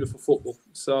like beautiful football.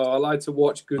 So I like to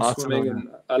watch good swimming, and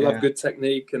I love good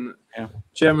technique. And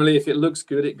generally, if it looks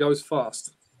good, it goes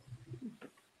fast.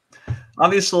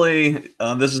 Obviously,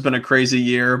 this has been a crazy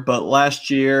year, but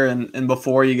last year and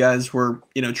before, you guys were,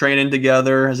 training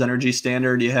together as Energy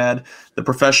Standard. You had the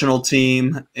professional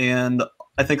team, and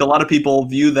I think a lot of people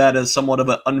view that as somewhat of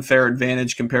an unfair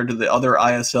advantage compared to the other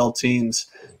ISL teams.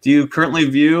 Do you currently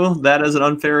view that as an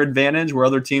unfair advantage where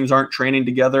other teams aren't training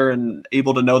together and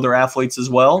able to know their athletes as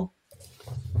well?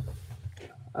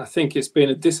 I think it's been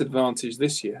a disadvantage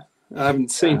this year. I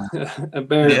haven't seen,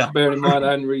 bearing in mind,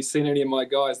 I hadn't really seen any of my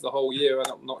guys the whole year, and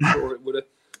I'm not sure it would have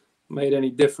made any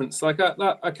difference. I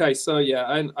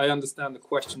understand the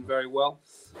question very well.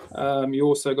 You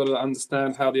also got to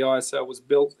understand how the ISL was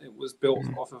built. It was built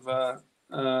off of a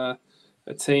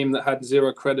team that had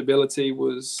zero credibility,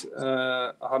 was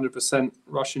 100%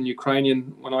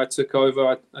 Russian-Ukrainian. When I took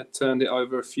over, I turned it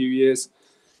over a few years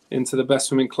into the best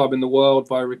swimming club in the world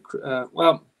by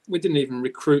we didn't even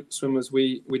recruit swimmers.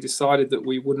 We decided that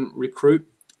we wouldn't recruit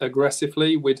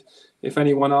aggressively. If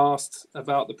anyone asked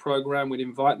about the program, we'd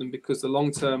invite them, because the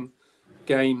long-term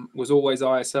game was always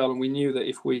ISL, and we knew that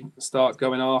if we start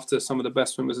going after some of the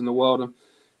best swimmers in the world, and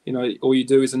all you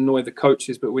do is annoy the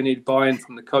coaches, but we need buy-in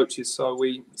from the coaches. So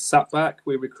we sat back,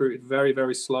 we recruited very,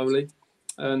 very slowly,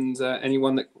 and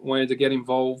anyone that wanted to get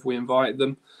involved, we invited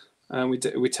them, and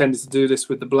we tended to do this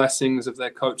with the blessings of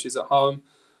their coaches at home.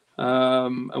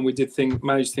 And we did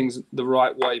manage things the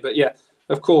right way. But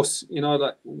of course,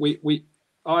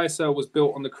 ISL was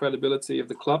built on the credibility of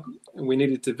the club, and we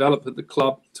needed to develop at the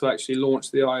club to actually launch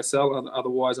the ISL.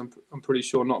 Otherwise, I'm pretty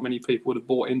sure not many people would have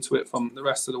bought into it from the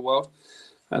rest of the world.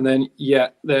 And then,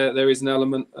 there is an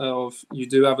element of, you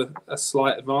do have a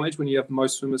slight advantage when you have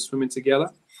most swimmers swimming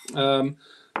together. But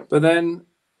then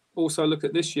also look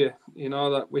at this year,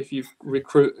 that if you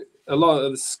recruit, a lot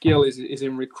of the skill is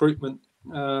in recruitment.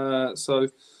 So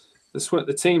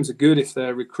the teams are good if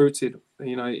they're recruited,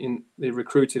 they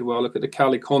recruited well. Look at the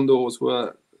Cali Condors,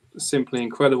 were simply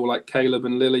incredible, like Caleb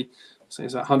and Lily. So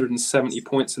it's 170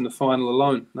 points in the final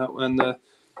alone. I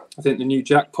think the new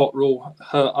jackpot rule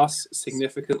hurt us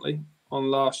significantly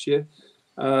on last year.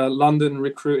 London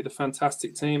recruited a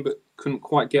fantastic team, but couldn't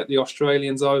quite get the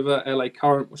Australians over. LA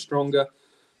Current was stronger.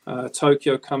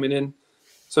 Tokyo coming in.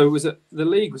 So the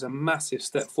league was a massive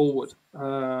step forward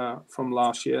from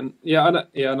last year. And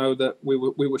I know that we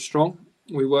were strong.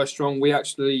 We were strong. We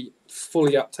actually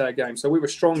fully upped our game. So we were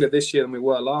stronger this year than we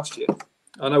were last year.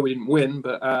 I know we didn't win,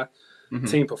 but our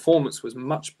team performance was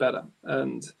much better.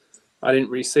 And I didn't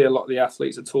really see a lot of the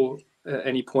athletes at all at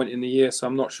any point in the year. So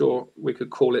I'm not sure we could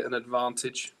call it an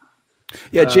advantage.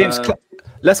 Yeah, James,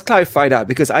 let's clarify that,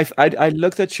 because I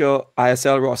looked at your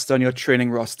ISL roster and your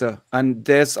training roster, and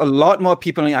there's a lot more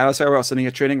people in the ISL roster than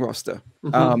your training roster.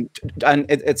 And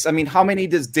it's how many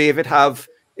does David have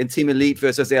in Team Elite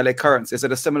versus the LA Currents? Is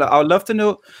it a similar? I would love to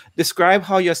know, describe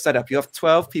how you're set up. You have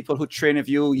 12 people who train with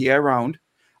you year round,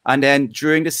 and then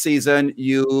during the season,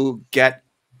 you get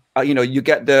you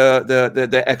get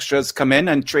the extras come in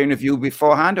and train with you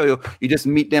beforehand, or you just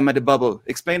meet them at the bubble.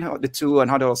 Explain how the two and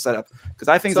how they're all set up, because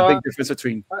I think it's a big difference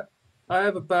between. I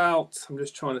have I'm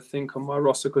just trying to think on my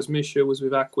roster, because Misha was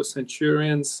with Aqua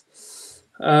Centurions.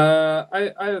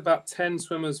 I have about 10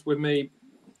 swimmers with me,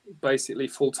 basically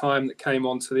full time, that came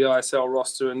onto the ISL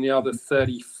roster, and the other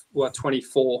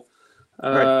 24.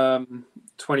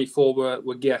 24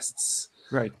 were guests.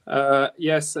 Right.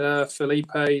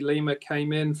 Felipe Lima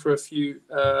came in for a few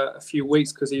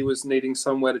weeks because he was needing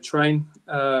somewhere to train,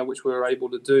 which we were able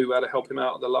to do. We had to help him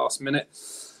out at the last minute.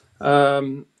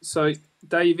 So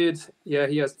David,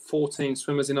 he has 14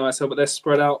 swimmers in ISL, but they're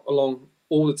spread out along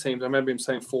all the teams. I remember him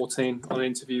saying 14 on an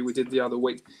interview we did the other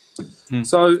week.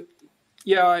 So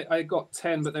I got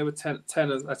 10, but they were 10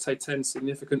 I'd say 10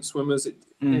 significant swimmers.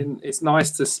 It's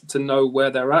nice to know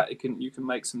where they're at. You can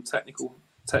make some technical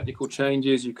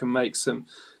changes. You can make some,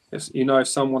 if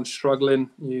someone's struggling,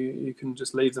 you can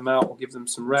just leave them out or give them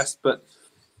some rest. But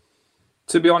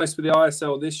to be honest, with the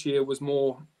ISL this year was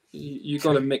more, you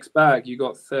got a mixed bag. You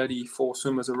got 34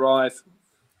 swimmers arrive.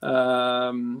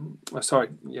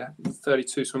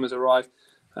 32 swimmers arrive,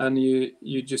 and you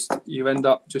end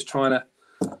up just trying to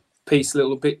piece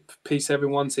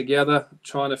everyone together,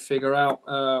 trying to figure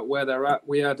out where they're at.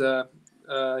 We had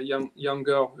young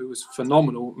girl who was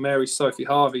phenomenal, Mary Sophie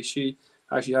Harvey. She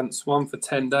actually hadn't swum for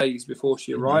 10 days before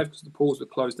she arrived because the pools were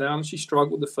closed down. And she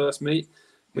struggled the first meet.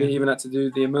 We even had to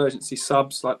do the emergency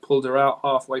subs, like pulled her out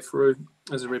halfway through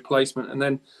as a replacement. And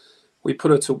then we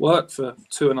put her to work for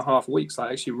 2.5 weeks,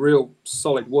 like actually real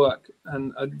solid work.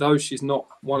 And though she's not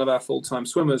one of our full-time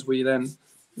swimmers, we then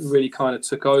really kind of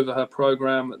took over her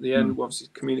program at the end. We obviously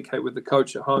communicate with the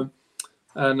coach at home.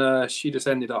 And she just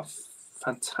ended up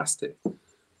fantastic. Yeah.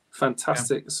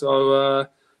 So,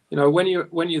 when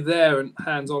you're there and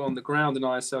hands-on on the ground in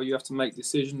ISL, you have to make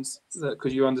decisions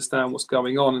because you understand what's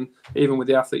going on. And even with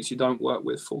the athletes you don't work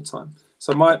with full-time.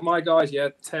 So my guys,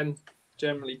 10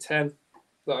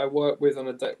 that I work with on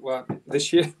a day. Well,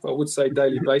 this year, I would say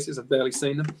daily basis. I've barely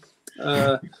seen them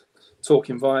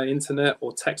talking via internet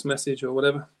or text message or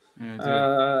whatever.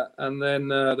 And then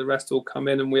the rest all come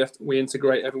in, and we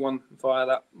integrate everyone via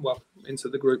that, into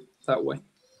the group that way.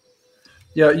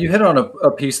 Yeah, you hit on a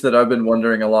piece that I've been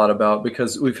wondering a lot about,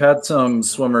 because we've had some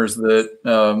swimmers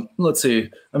that, let's see,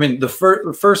 I mean, the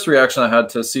first reaction I had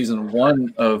to season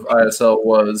 1 of ISL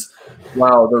was,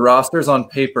 wow, the rosters on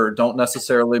paper don't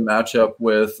necessarily match up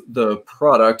with the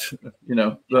product,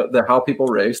 the how people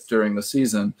race during the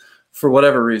season for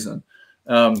whatever reason.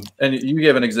 And you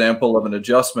gave an example of an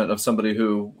adjustment of somebody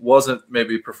who wasn't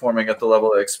maybe performing at the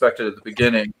level they expected at the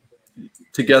beginning.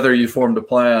 Together you formed a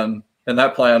plan, and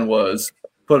that plan was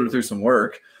put her through some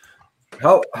work.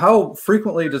 How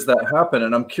frequently does that happen?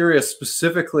 And I'm curious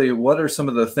specifically, what are some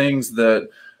of the things that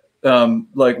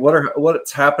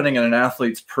what's happening in an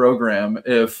athlete's program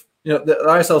if the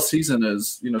ISL season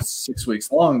is 6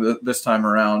 weeks long this time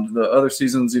around. The other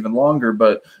season's even longer,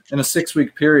 but in a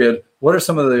 6-week period, what are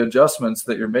some of the adjustments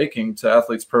that you're making to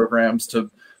athletes' programs to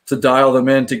dial them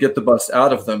in, to get the bust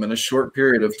out of them in a short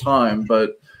period of time?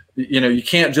 But you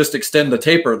can't just extend the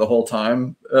taper the whole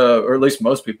time, or at least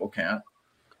most people can't.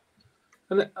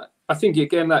 And I think,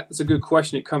 again, that's a good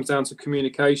question. It comes down to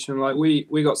communication. Like we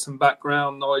got some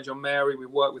background knowledge on Mary. We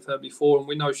worked with her before, and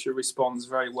we know she responds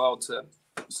very well to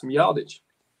some yardage.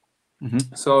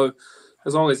 So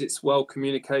as long as it's well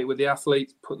communicated with the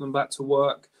athlete, put them back to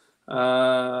work,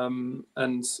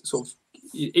 and sort of,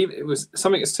 it was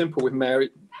something as simple with Mary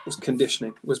was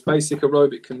conditioning. It was basic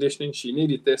aerobic conditioning. She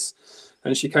needed this,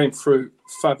 and she came through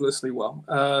fabulously well.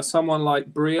 Someone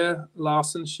like Bria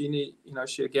Larson, she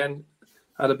again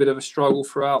had a bit of a struggle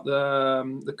throughout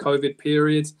the COVID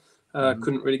period.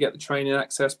 Couldn't really get the training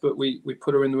access, but we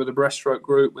put her in with a breaststroke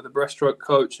group with a breaststroke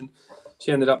coach, and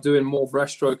she ended up doing more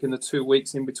breaststroke in the 2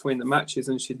 weeks in between the matches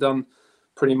than she'd done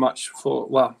pretty much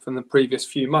from the previous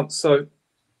few months. So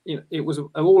it was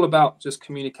all about just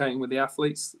communicating with the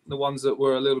athletes, the ones that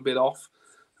were a little bit off,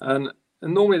 and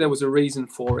normally there was a reason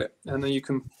for it. And then you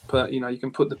can put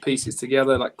the pieces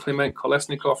together. Like Kliment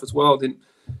Kolesnikov as well,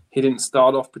 he didn't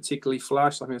start off particularly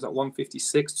flash. I think it was like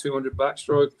 156, 200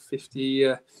 backstroke,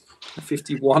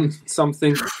 51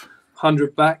 something,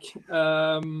 100 back.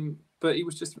 But he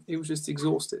was just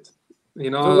exhausted.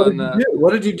 So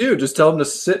what did you do? Just tell him to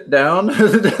sit down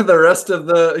the rest of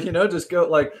the, just go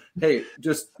like, hey,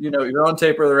 just, you're on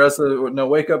taper the rest of the, no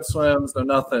wake up swims, no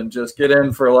nothing. Just get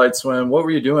in for a light swim. What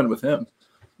were you doing with him?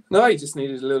 No, he just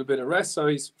needed a little bit of rest.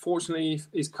 So fortunately,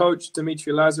 his coach,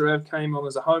 Dmitry Lazarev, came on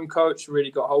as a home coach,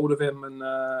 really got hold of him and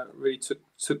really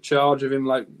took charge of him.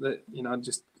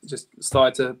 Just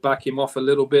started to back him off a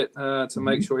little bit to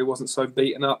make sure he wasn't so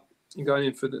beaten up going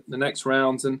in for the next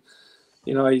rounds. And,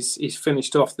 he's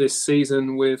finished off this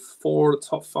season with 4 of the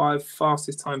top 5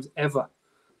 fastest times ever.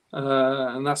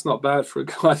 And that's not bad for a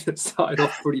guy that started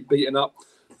off pretty beaten up.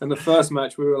 And the first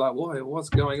match, we were like, whoa, what's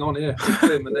going on here with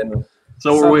him? And then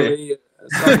so were we.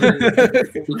 Suddenly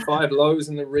 45 lows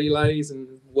in the relays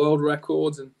and world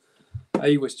records. And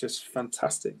he was just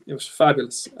fantastic. It was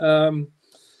fabulous. So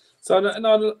a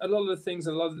lot of the things,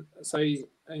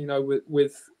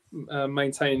 with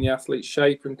maintaining the athlete's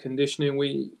shape and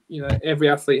conditioning, every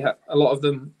athlete a lot of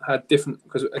them had different,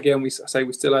 because again we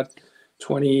still had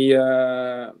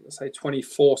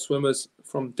 24 swimmers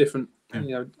from different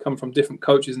come from different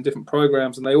coaches and different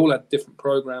programs, and they all had different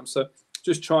programs. So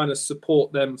just trying to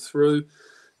support them through,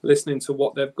 listening to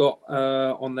what they've got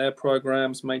on their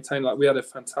programs, maintain, like we had a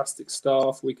fantastic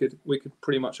staff. We could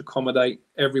pretty much accommodate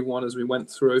everyone as we went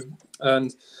through.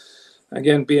 And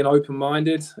again, being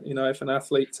open-minded, if an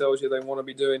athlete tells you they want to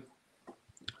be doing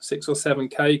 6 or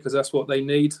 7K because that's what they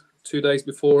need 2 days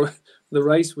before the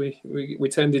race, we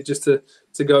tended just to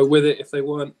go with it if they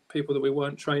weren't people that we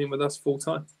weren't training with us full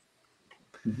time.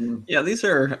 Yeah, these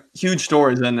are huge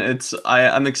stories, and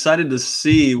I'm excited to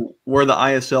see where the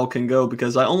ISL can go,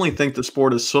 because I only think the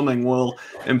sport of swimming will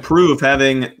improve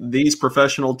having these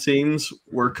professional teams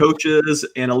where coaches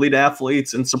and elite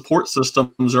athletes and support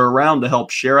systems are around to help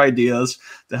share ideas,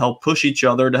 to help push each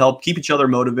other, to help keep each other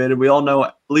motivated. We all know,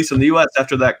 at least in the U.S.,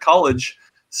 after that college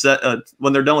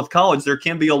when they're done with college, there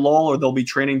can be a lull, or they'll be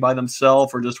training by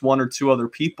themselves or just one or two other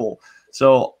people.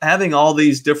 So having all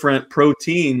these different pro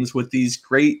teams with these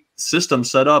great systems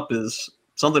set up is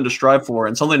something to strive for,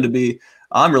 and something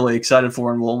I'm really excited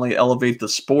for, and will only elevate the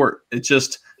sport. It's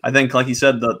just, I think, like you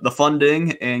said, the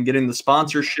funding and getting the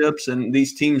sponsorships and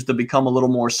these teams to become a little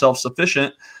more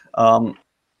self-sufficient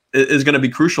is going to be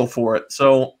crucial for it.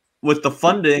 So with the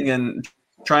funding and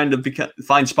trying to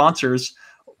find sponsors,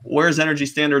 where's Energy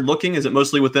Standard looking? Is it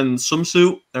mostly within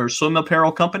swimsuit or swim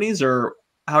apparel companies, or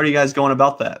how are you guys going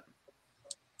about that?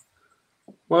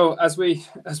 Well, as we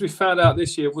found out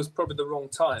this year was probably the wrong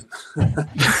time.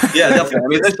 Yeah, definitely. I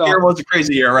mean, this year was a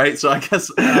crazy year, right? So I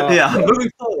guess, moving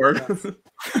forward.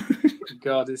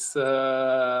 God, it's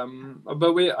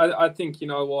but I think, you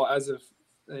know what, as of,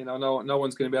 you know, no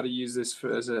one's going to be able to use this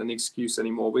as an excuse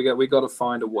anymore. We got to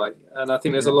find a way, and I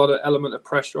think there's a lot of element of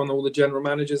pressure on all the general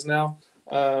managers now,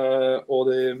 or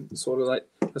the sort of, like,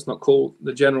 let's not call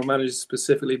the general managers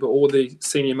specifically, but all the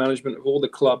senior management of all the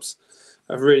clubs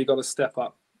have really got to step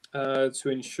up to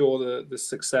ensure the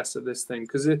success of this thing,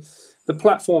 because the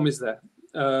platform is there.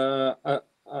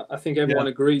 I think everyone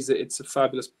agrees that it's a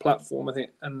fabulous platform. I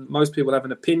think, and most people have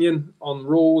an opinion on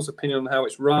rules, opinion on how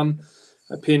it's run,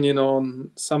 opinion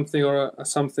on something or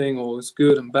it's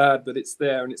good and bad, but it's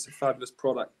there and it's a fabulous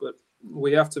product. But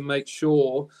we have to make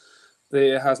sure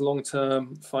that it has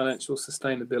long-term financial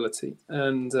sustainability.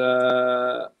 And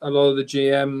a lot of the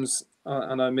GMs,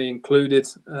 and I me included,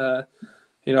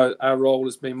 you know, our role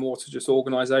has been more to just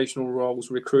organizational roles,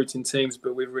 recruiting teams,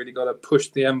 but we've really got to push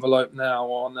the envelope now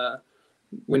on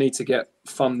we need to get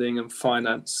funding and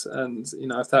finance. And, you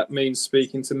know, if that means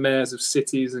speaking to mayors of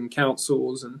cities and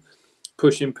councils and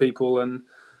pushing people and,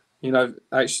 you know,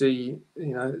 actually,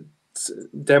 you know,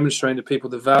 demonstrating to people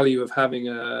the value of having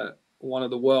one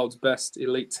of the world's best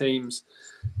elite teams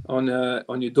on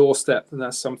your doorstep, and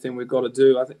that's something we've got to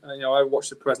do. I think, you know, I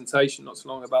watched a presentation not so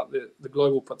long about the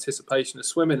global participation of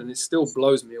swimming, and it still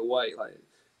blows me away. Like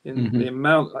in the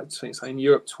amount, like in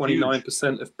Europe,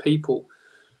 29% of people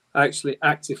actually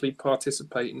actively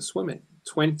participate in swimming.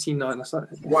 29. That's like,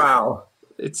 wow.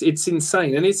 It's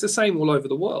insane, and it's the same all over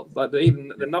the world. Like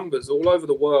even the numbers all over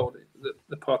the world,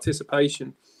 the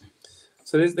participation.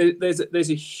 So there's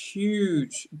a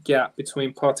huge gap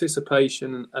between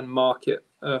participation and market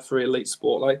for elite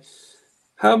sport. Like,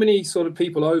 how many sort of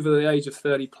people over the age of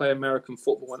 30 play American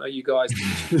football? I know you guys,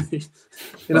 you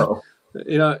can't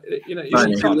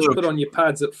just put on your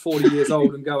pads at 40 years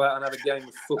old and go out and have a game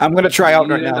of football. I'm going to try out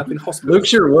right now. Up in hospital. Luke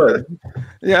sure would.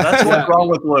 Yeah, that's what's wrong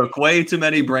with Luke. Way too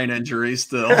many brain injuries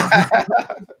still.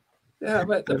 Yeah,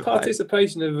 but the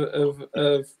participation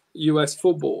of US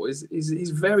football is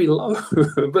very low,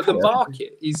 but the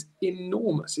market is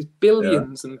enormous. It's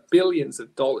billions and billions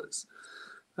of dollars.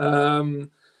 So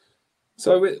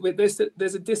there's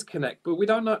a disconnect, but we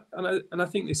don't know. And I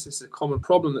think this is a common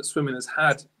problem that swimming has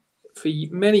had for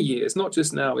many years, not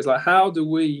just now. Is like, how do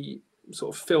we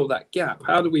sort of fill that gap?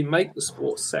 How do we make the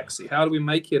sport sexy? How do we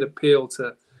make it appeal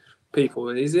to people?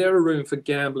 Is there a room for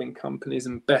gambling companies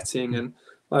and betting? And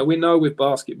like we know with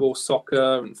basketball,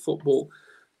 soccer, and football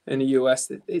in the US,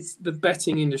 it's the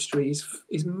betting industry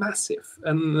is massive,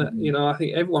 and you know, I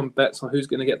think everyone bets on who's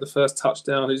going to get the first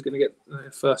touchdown, who's going to get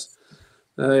the first,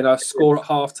 score at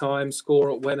halftime,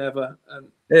 score at whenever. And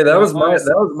hey, that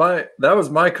was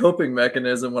my coping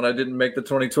mechanism when I didn't make the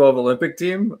 2012 Olympic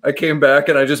team. I came back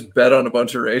and I just bet on a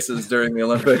bunch of races during the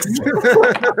Olympics.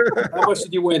 How much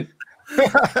did you win?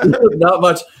 Not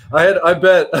much. I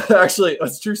bet actually,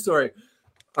 it's a true story.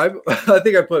 I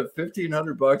think I put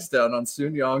 $1,500 down on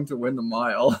Sun Yang to win the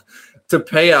mile to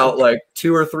pay out like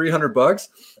 $200 or $300,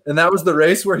 and that was the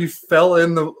race where he fell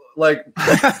in the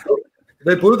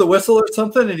they blew the whistle or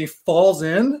something and he falls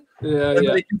in. Yeah, and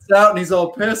then he gets out and he's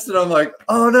all pissed, and I'm like,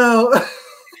 oh no.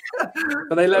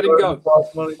 But they let him go.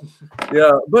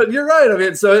 Yeah, but you're right. I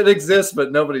mean, so it exists,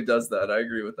 but nobody does that. I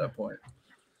agree with that point.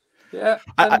 Yeah,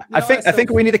 I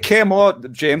think we need to care more,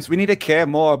 James. We need to care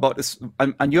more about this.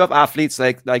 And you have athletes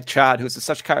like Chad, who's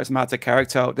such a charismatic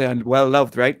character out there and well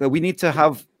loved, right? But we need to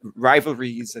have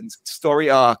rivalries and story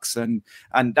arcs, and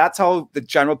that's how the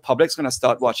general public's going to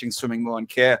start watching swimming more and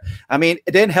care. I mean,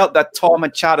 it didn't help that Tom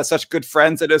and Chad are such good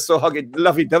friends and they're so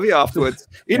lovey-dovey afterwards.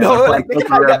 You know, like they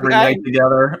can every night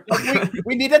together.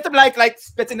 we needed them like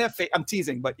spit in their face. I'm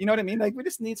teasing, but you know what I mean? Like we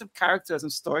just need some characters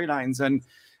and storylines and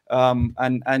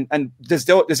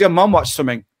does your mom watch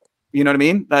swimming? You know what I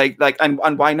mean? Like,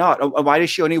 and why not? And why does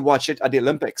she only watch it at the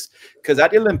Olympics? Because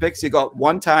at the Olympics, you got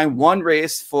one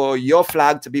race for your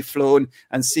flag to be flown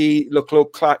and see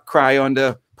Leclerc cry on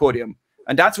the podium.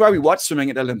 And that's why we watch swimming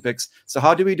at the Olympics. So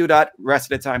how do we do that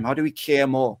rest of the time? How do we care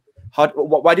more?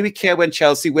 Why do we care when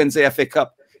Chelsea wins the FA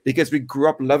Cup? Because we grew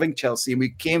up loving Chelsea and we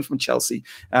came from Chelsea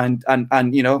and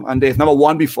you know, and they've never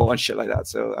won before and shit like that.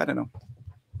 So I don't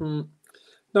know.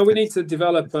 No, we need to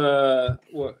develop for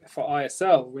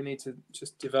ISL. We need to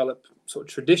just develop sort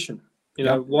of tradition. You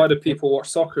know, why do people watch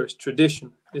soccer? It's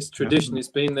tradition. It's tradition. It's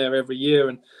been there every year.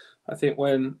 And I think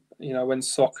when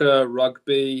soccer,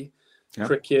 rugby,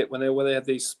 cricket, when they had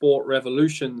these sport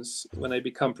revolutions, when they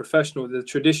become professional, the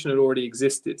tradition had already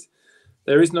existed.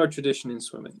 There is no tradition in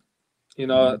swimming. You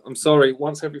know, I'm sorry.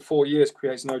 Once every 4 years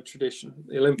creates no tradition.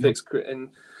 The Olympics and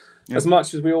as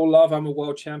much as we all love, I'm a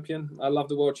world champion. I love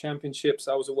the world championships.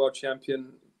 I was a world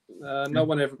champion. No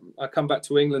one ever. I come back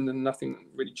to England and nothing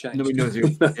really changed. Nobody knows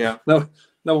you. Yeah. No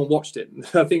one watched it.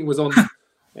 I think it was on.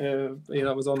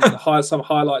 It was on some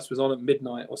highlights was on at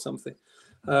midnight or something.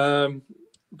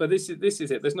 But this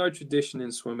is it. There's no tradition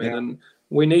in swimming, and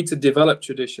we need to develop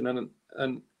tradition.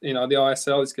 And you know, the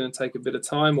ISL is going to take a bit of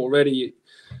time already.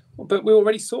 But we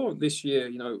already saw this year.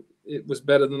 You know, it was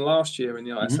better than last year in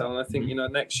the ISL, and I think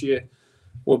next year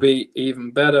will be even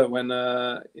better when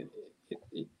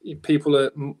people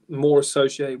are more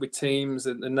associated with teams,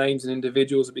 and the names and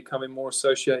individuals are becoming more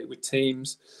associated with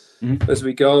teams as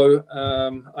we go.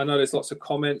 I know there's lots of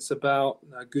comments about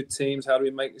good teams. How do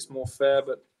we make this more fair?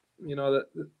 But you know that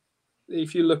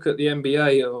if you look at the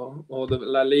NBA or the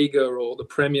La Liga or the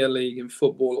Premier League in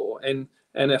football or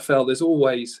NFL, there's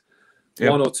always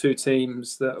one or two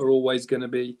teams that are always going to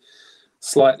be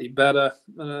slightly better.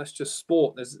 That's just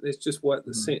sport. It's just what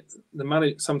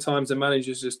sometimes the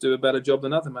managers just do a better job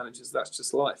than other managers. That's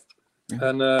just life.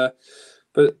 And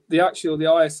but the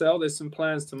ISL, there's some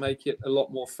plans to make it a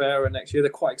lot more fairer next year. They're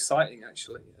quite exciting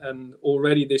actually, and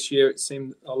already this year it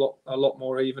seemed a lot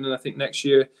more even. And I think next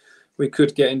year we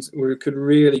could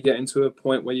really get into a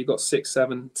point where you've got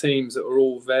 6-7 teams that are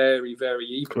all very, very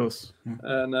even. Close.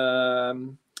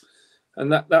 And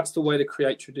that's the way to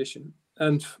create tradition.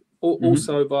 And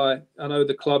also I know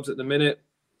the clubs at the minute,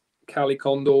 Cali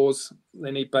Condors,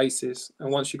 they need bases.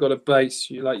 And once you've got a base,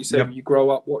 like you said, you grow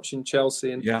up watching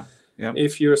Chelsea. And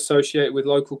if you're associated with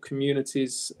local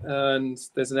communities and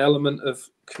there's an element of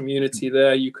community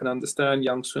there, you can understand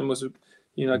young swimmers,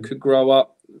 could grow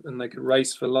up and they could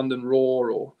race for London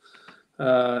Roar or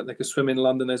they could swim in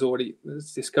London.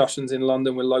 There's discussions in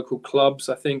London with local clubs,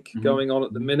 I think, going on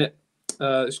at the minute.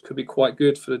 This could be quite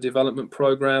good for the development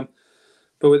program.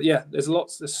 But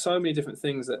there's so many different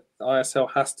things that ISL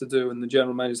has to do and the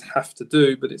general managers have to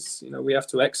do. But it's, we have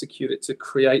to execute it to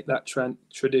create that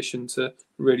tradition to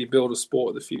really build a sport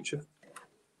of the future.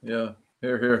 Yeah,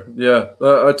 here. Yeah,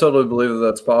 I totally believe that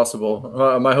that's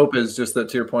possible. My hope is just that,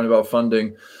 to your point about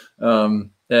funding,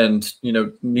 and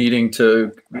needing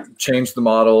to change the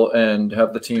model and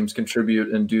have the teams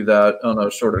contribute and do that on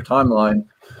a shorter timeline.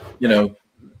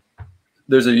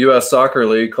 There's a U.S. soccer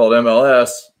league called MLS,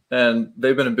 and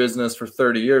they've been in business for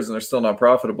 30 years and they're still not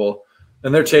profitable.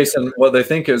 And they're chasing what they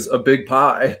think is a big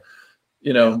pie,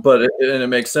 but it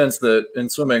makes sense that in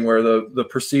swimming where the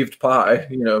perceived pie,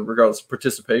 regardless of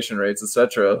participation rates, et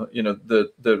cetera,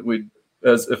 that we,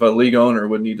 as if a league owner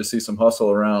would need to see some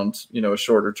hustle around, a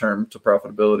shorter term to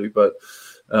profitability. But,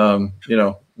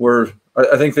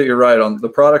 I think that you're right on the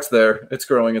product's there. It's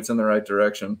growing. It's in the right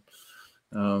direction.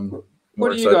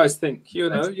 What do you guys think? You're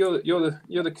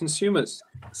the consumers.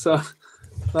 So,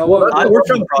 I was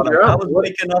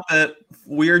waking up at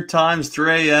weird times,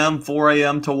 3 a.m., 4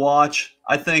 a.m. to watch.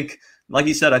 I think, like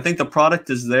you said, I think the product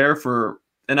is there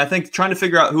and I think trying to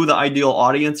figure out who the ideal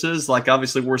audience is. Like,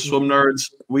 obviously, we're swim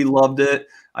nerds. We loved it.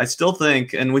 I still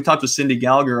think, and we talked with Cindy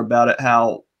Gallagher about it,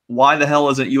 why the hell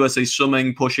isn't USA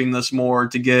Swimming pushing this more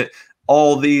to get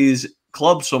all these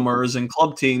club swimmers and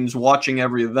club teams watching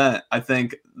every event? I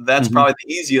think that's probably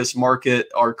the easiest market.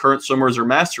 Our current swimmers or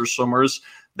master swimmers,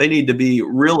 they need to be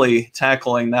really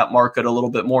tackling that market a little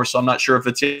bit more. So I'm not sure if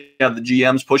it's the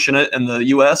GMs pushing it in the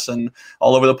U.S. and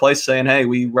all over the place saying, hey,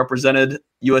 we represented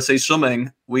USA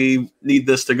Swimming. We need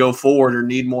this to go forward or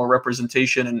need more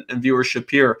representation and viewership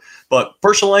here. But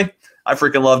personally, I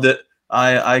freaking loved it.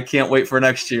 I can't wait for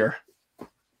next year.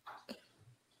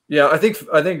 Yeah, I think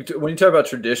when you talk about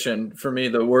tradition, for me,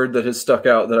 the word that has stuck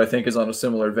out that I think is on a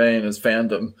similar vein is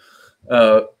fandom.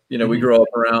 We grow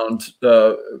up around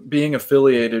being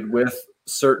affiliated with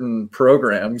certain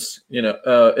programs,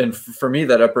 and for me,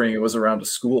 that upbringing was around a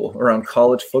school, around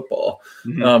college football.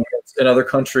 In other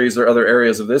countries or other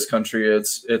areas of this country,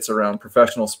 it's around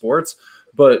professional sports.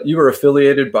 But you were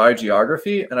affiliated by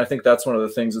geography, and I think that's one of the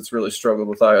things that's really struggled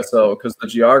with ISL, because the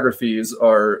geographies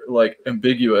are like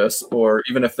ambiguous, or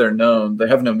even if they're known, they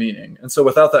have no meaning. And so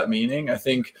without that meaning, I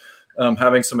think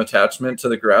having some attachment to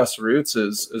the grassroots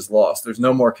is lost. There's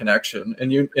no more connection,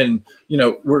 and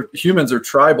humans are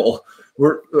tribal.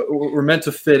 We're meant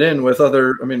to fit in with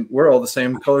other. I mean, we're all the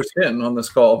same color skin on this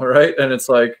call, right? And it's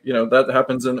like, that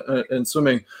happens in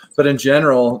swimming, but in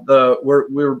general,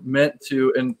 we're meant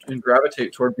to and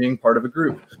gravitate toward being part of a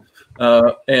group,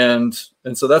 and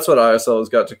so that's what ISL has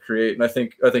got to create. And I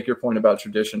think your point about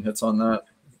tradition hits on that.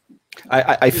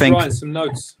 I think writing some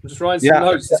notes. I'm just writing some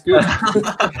notes. It's good.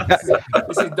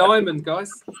 This is diamond, guys.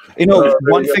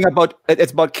 One thing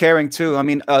it's about caring too. I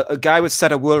mean, a guy would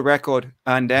set a world record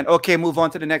and then move on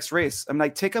to the next race. I'm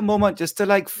like, take a moment just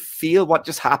to feel what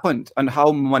just happened and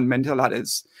how monumental that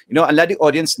is, and let the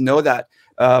audience know that.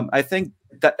 I think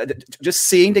that just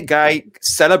seeing the guy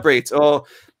celebrate, or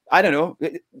I don't know,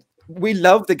 we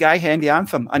love the guy hearing the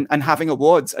anthem and having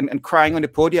awards and crying on the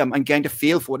podium and getting to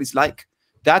feel for what he's like.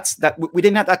 That's that. We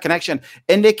didn't have that connection.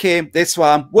 In they came, they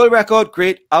swam, world record,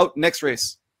 great, out, next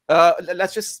race.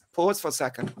 Let's just pause for a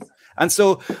second. And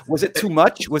so, was it too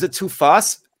much? Was it too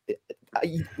fast?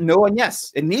 No and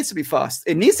yes. It needs to be fast.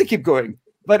 It needs to keep going.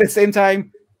 But at the same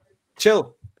time,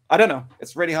 chill. I don't know.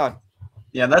 It's really hard.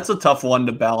 Yeah, that's a tough one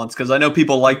to balance, because I know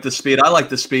people like the speed. I like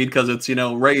the speed because it's,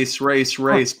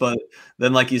 race. But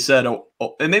then, like you said,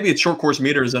 and maybe it's short course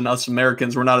meters, and us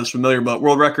Americans, we're not as familiar, but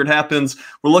world record happens.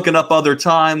 We're looking up other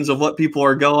times of what people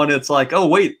are going. It's like, oh,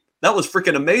 wait, that was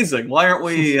freaking amazing. Why aren't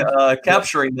we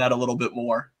capturing that a little bit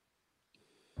more?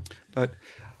 But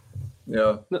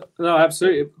yeah, no,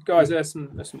 absolutely, guys. There's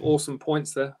some awesome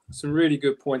points there. Some really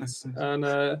good points, and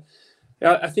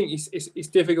I think it's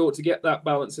difficult to get that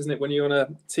balance, isn't it? When you're on a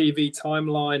TV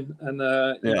timeline and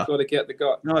you've got to get the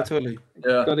guy. No, totally.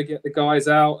 Yeah. Got to get the guys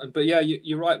out, but yeah,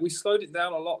 you're right. We slowed it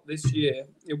down a lot this year.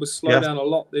 It was slowed down a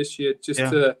lot this year, just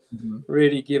to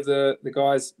really give the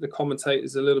guys, the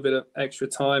commentators, a little bit of extra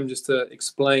time just to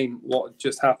explain what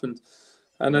just happened.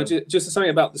 And just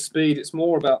something about the speed. It's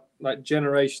more about like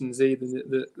Generation Z,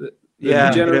 the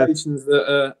generations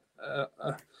that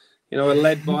are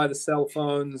led by the cell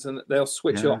phones, and they'll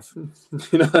switch off. So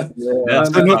no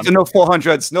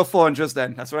 400s, no 400s.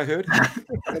 Then that's what I heard.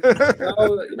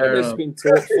 There's been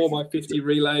 4x50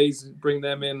 relays, bring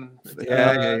them in,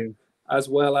 as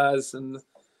well as,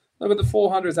 but the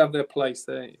 400s have their place.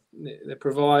 They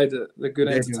provide the good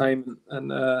entertainment, and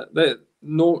they're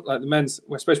not like the men's,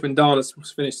 especially when Darnus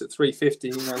was finished at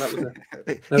 350.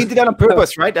 He did that on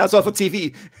purpose, right? That's all for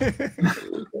TV.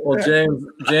 Well, James,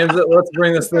 let's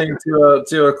bring this thing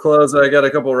to a close. I got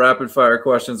a couple rapid fire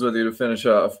questions with you to finish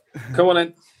off. Come on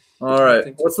in. All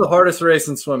right. What's the hardest race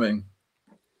in swimming?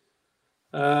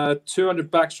 200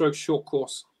 backstroke short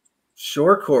course.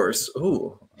 Short course.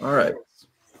 Ooh. All right.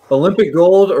 Olympic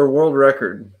gold or world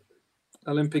record?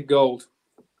 Olympic gold.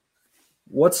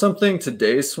 What's something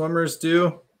today's swimmers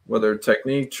do, whether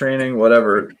technique, training,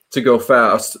 whatever, to go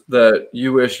fast that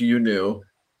you wish you knew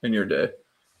in your day?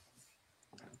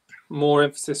 More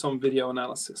emphasis on video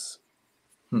analysis.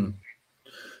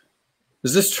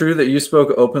 Is this true that you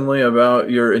spoke openly about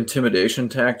your intimidation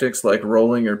tactics, like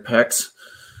rolling your pecs?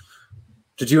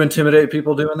 Did you intimidate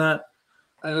people doing that?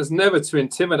 It was never to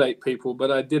intimidate people,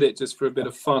 but I did it just for a bit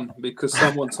of fun because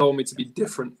someone told me to be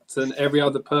different than every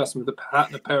other person with a hat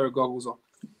and a pair of goggles on.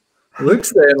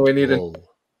 Luke's saying we need it.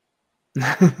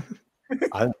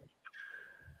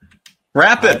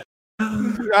 Rapid.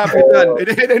 Just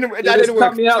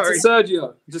cut me out to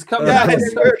Sergio. Just cut me out to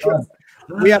Sergio.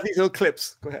 We have these little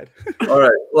clips. Go ahead. All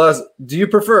right. Les, do you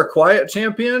prefer a quiet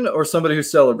champion or somebody who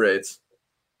celebrates?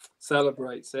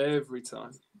 Celebrates every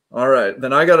time. All right.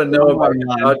 Then I got to know about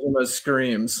Kidajima's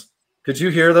screams. Could you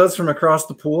hear those from across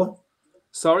the pool?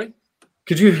 Sorry?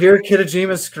 Could you hear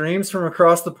Kidajima's screams from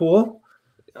across the pool?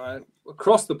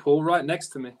 Across the pool, right next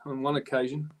to me on one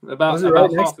occasion. About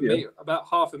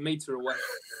half a meter away.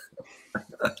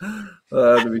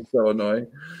 That'd be so annoying.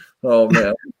 Oh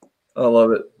man, I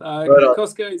love it.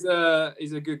 Koska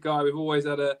is a good guy. We've always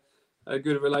had a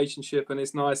good relationship, and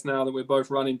it's nice now that we're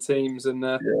both running teams. And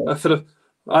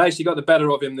I actually got the better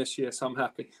of him this year, so I'm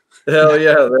happy. Hell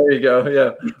yeah, there you go.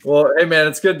 Yeah. Well, hey man,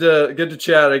 it's good to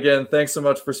chat again. Thanks so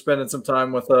much for spending some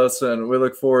time with us, and we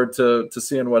look forward to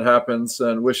seeing what happens.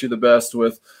 And wish you the best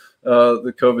with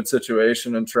the COVID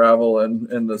situation and travel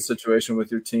and the situation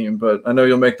with your team. But I know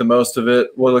you'll make the most of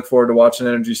it. We'll look forward to watching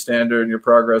Energy Standard and your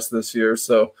progress this year.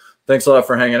 So thanks a lot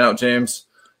for hanging out, James.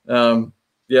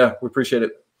 Yeah, we appreciate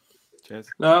it. Cheers.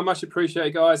 No, much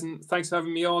appreciated, guys, and thanks for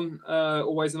having me on.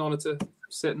 Always an honor to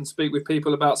sit and speak with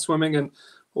people about swimming, and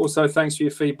also thanks for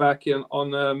your feedback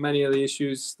on many of the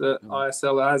issues that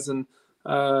ISL has, and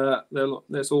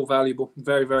that's all valuable,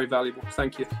 very, very valuable.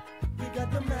 Thank you.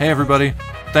 Hey everybody,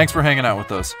 thanks for hanging out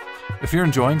with us. If you're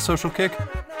enjoying Social Kick,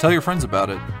 tell your friends about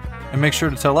it. And make sure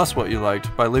to tell us what you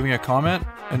liked by leaving a comment,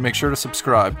 and make sure to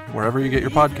subscribe wherever you get your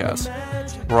podcasts.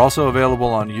 We're also available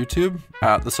on YouTube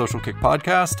at The Social Kick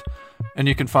Podcast, and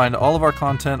you can find all of our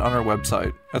content on our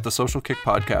website at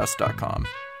thesocialkickpodcast.com.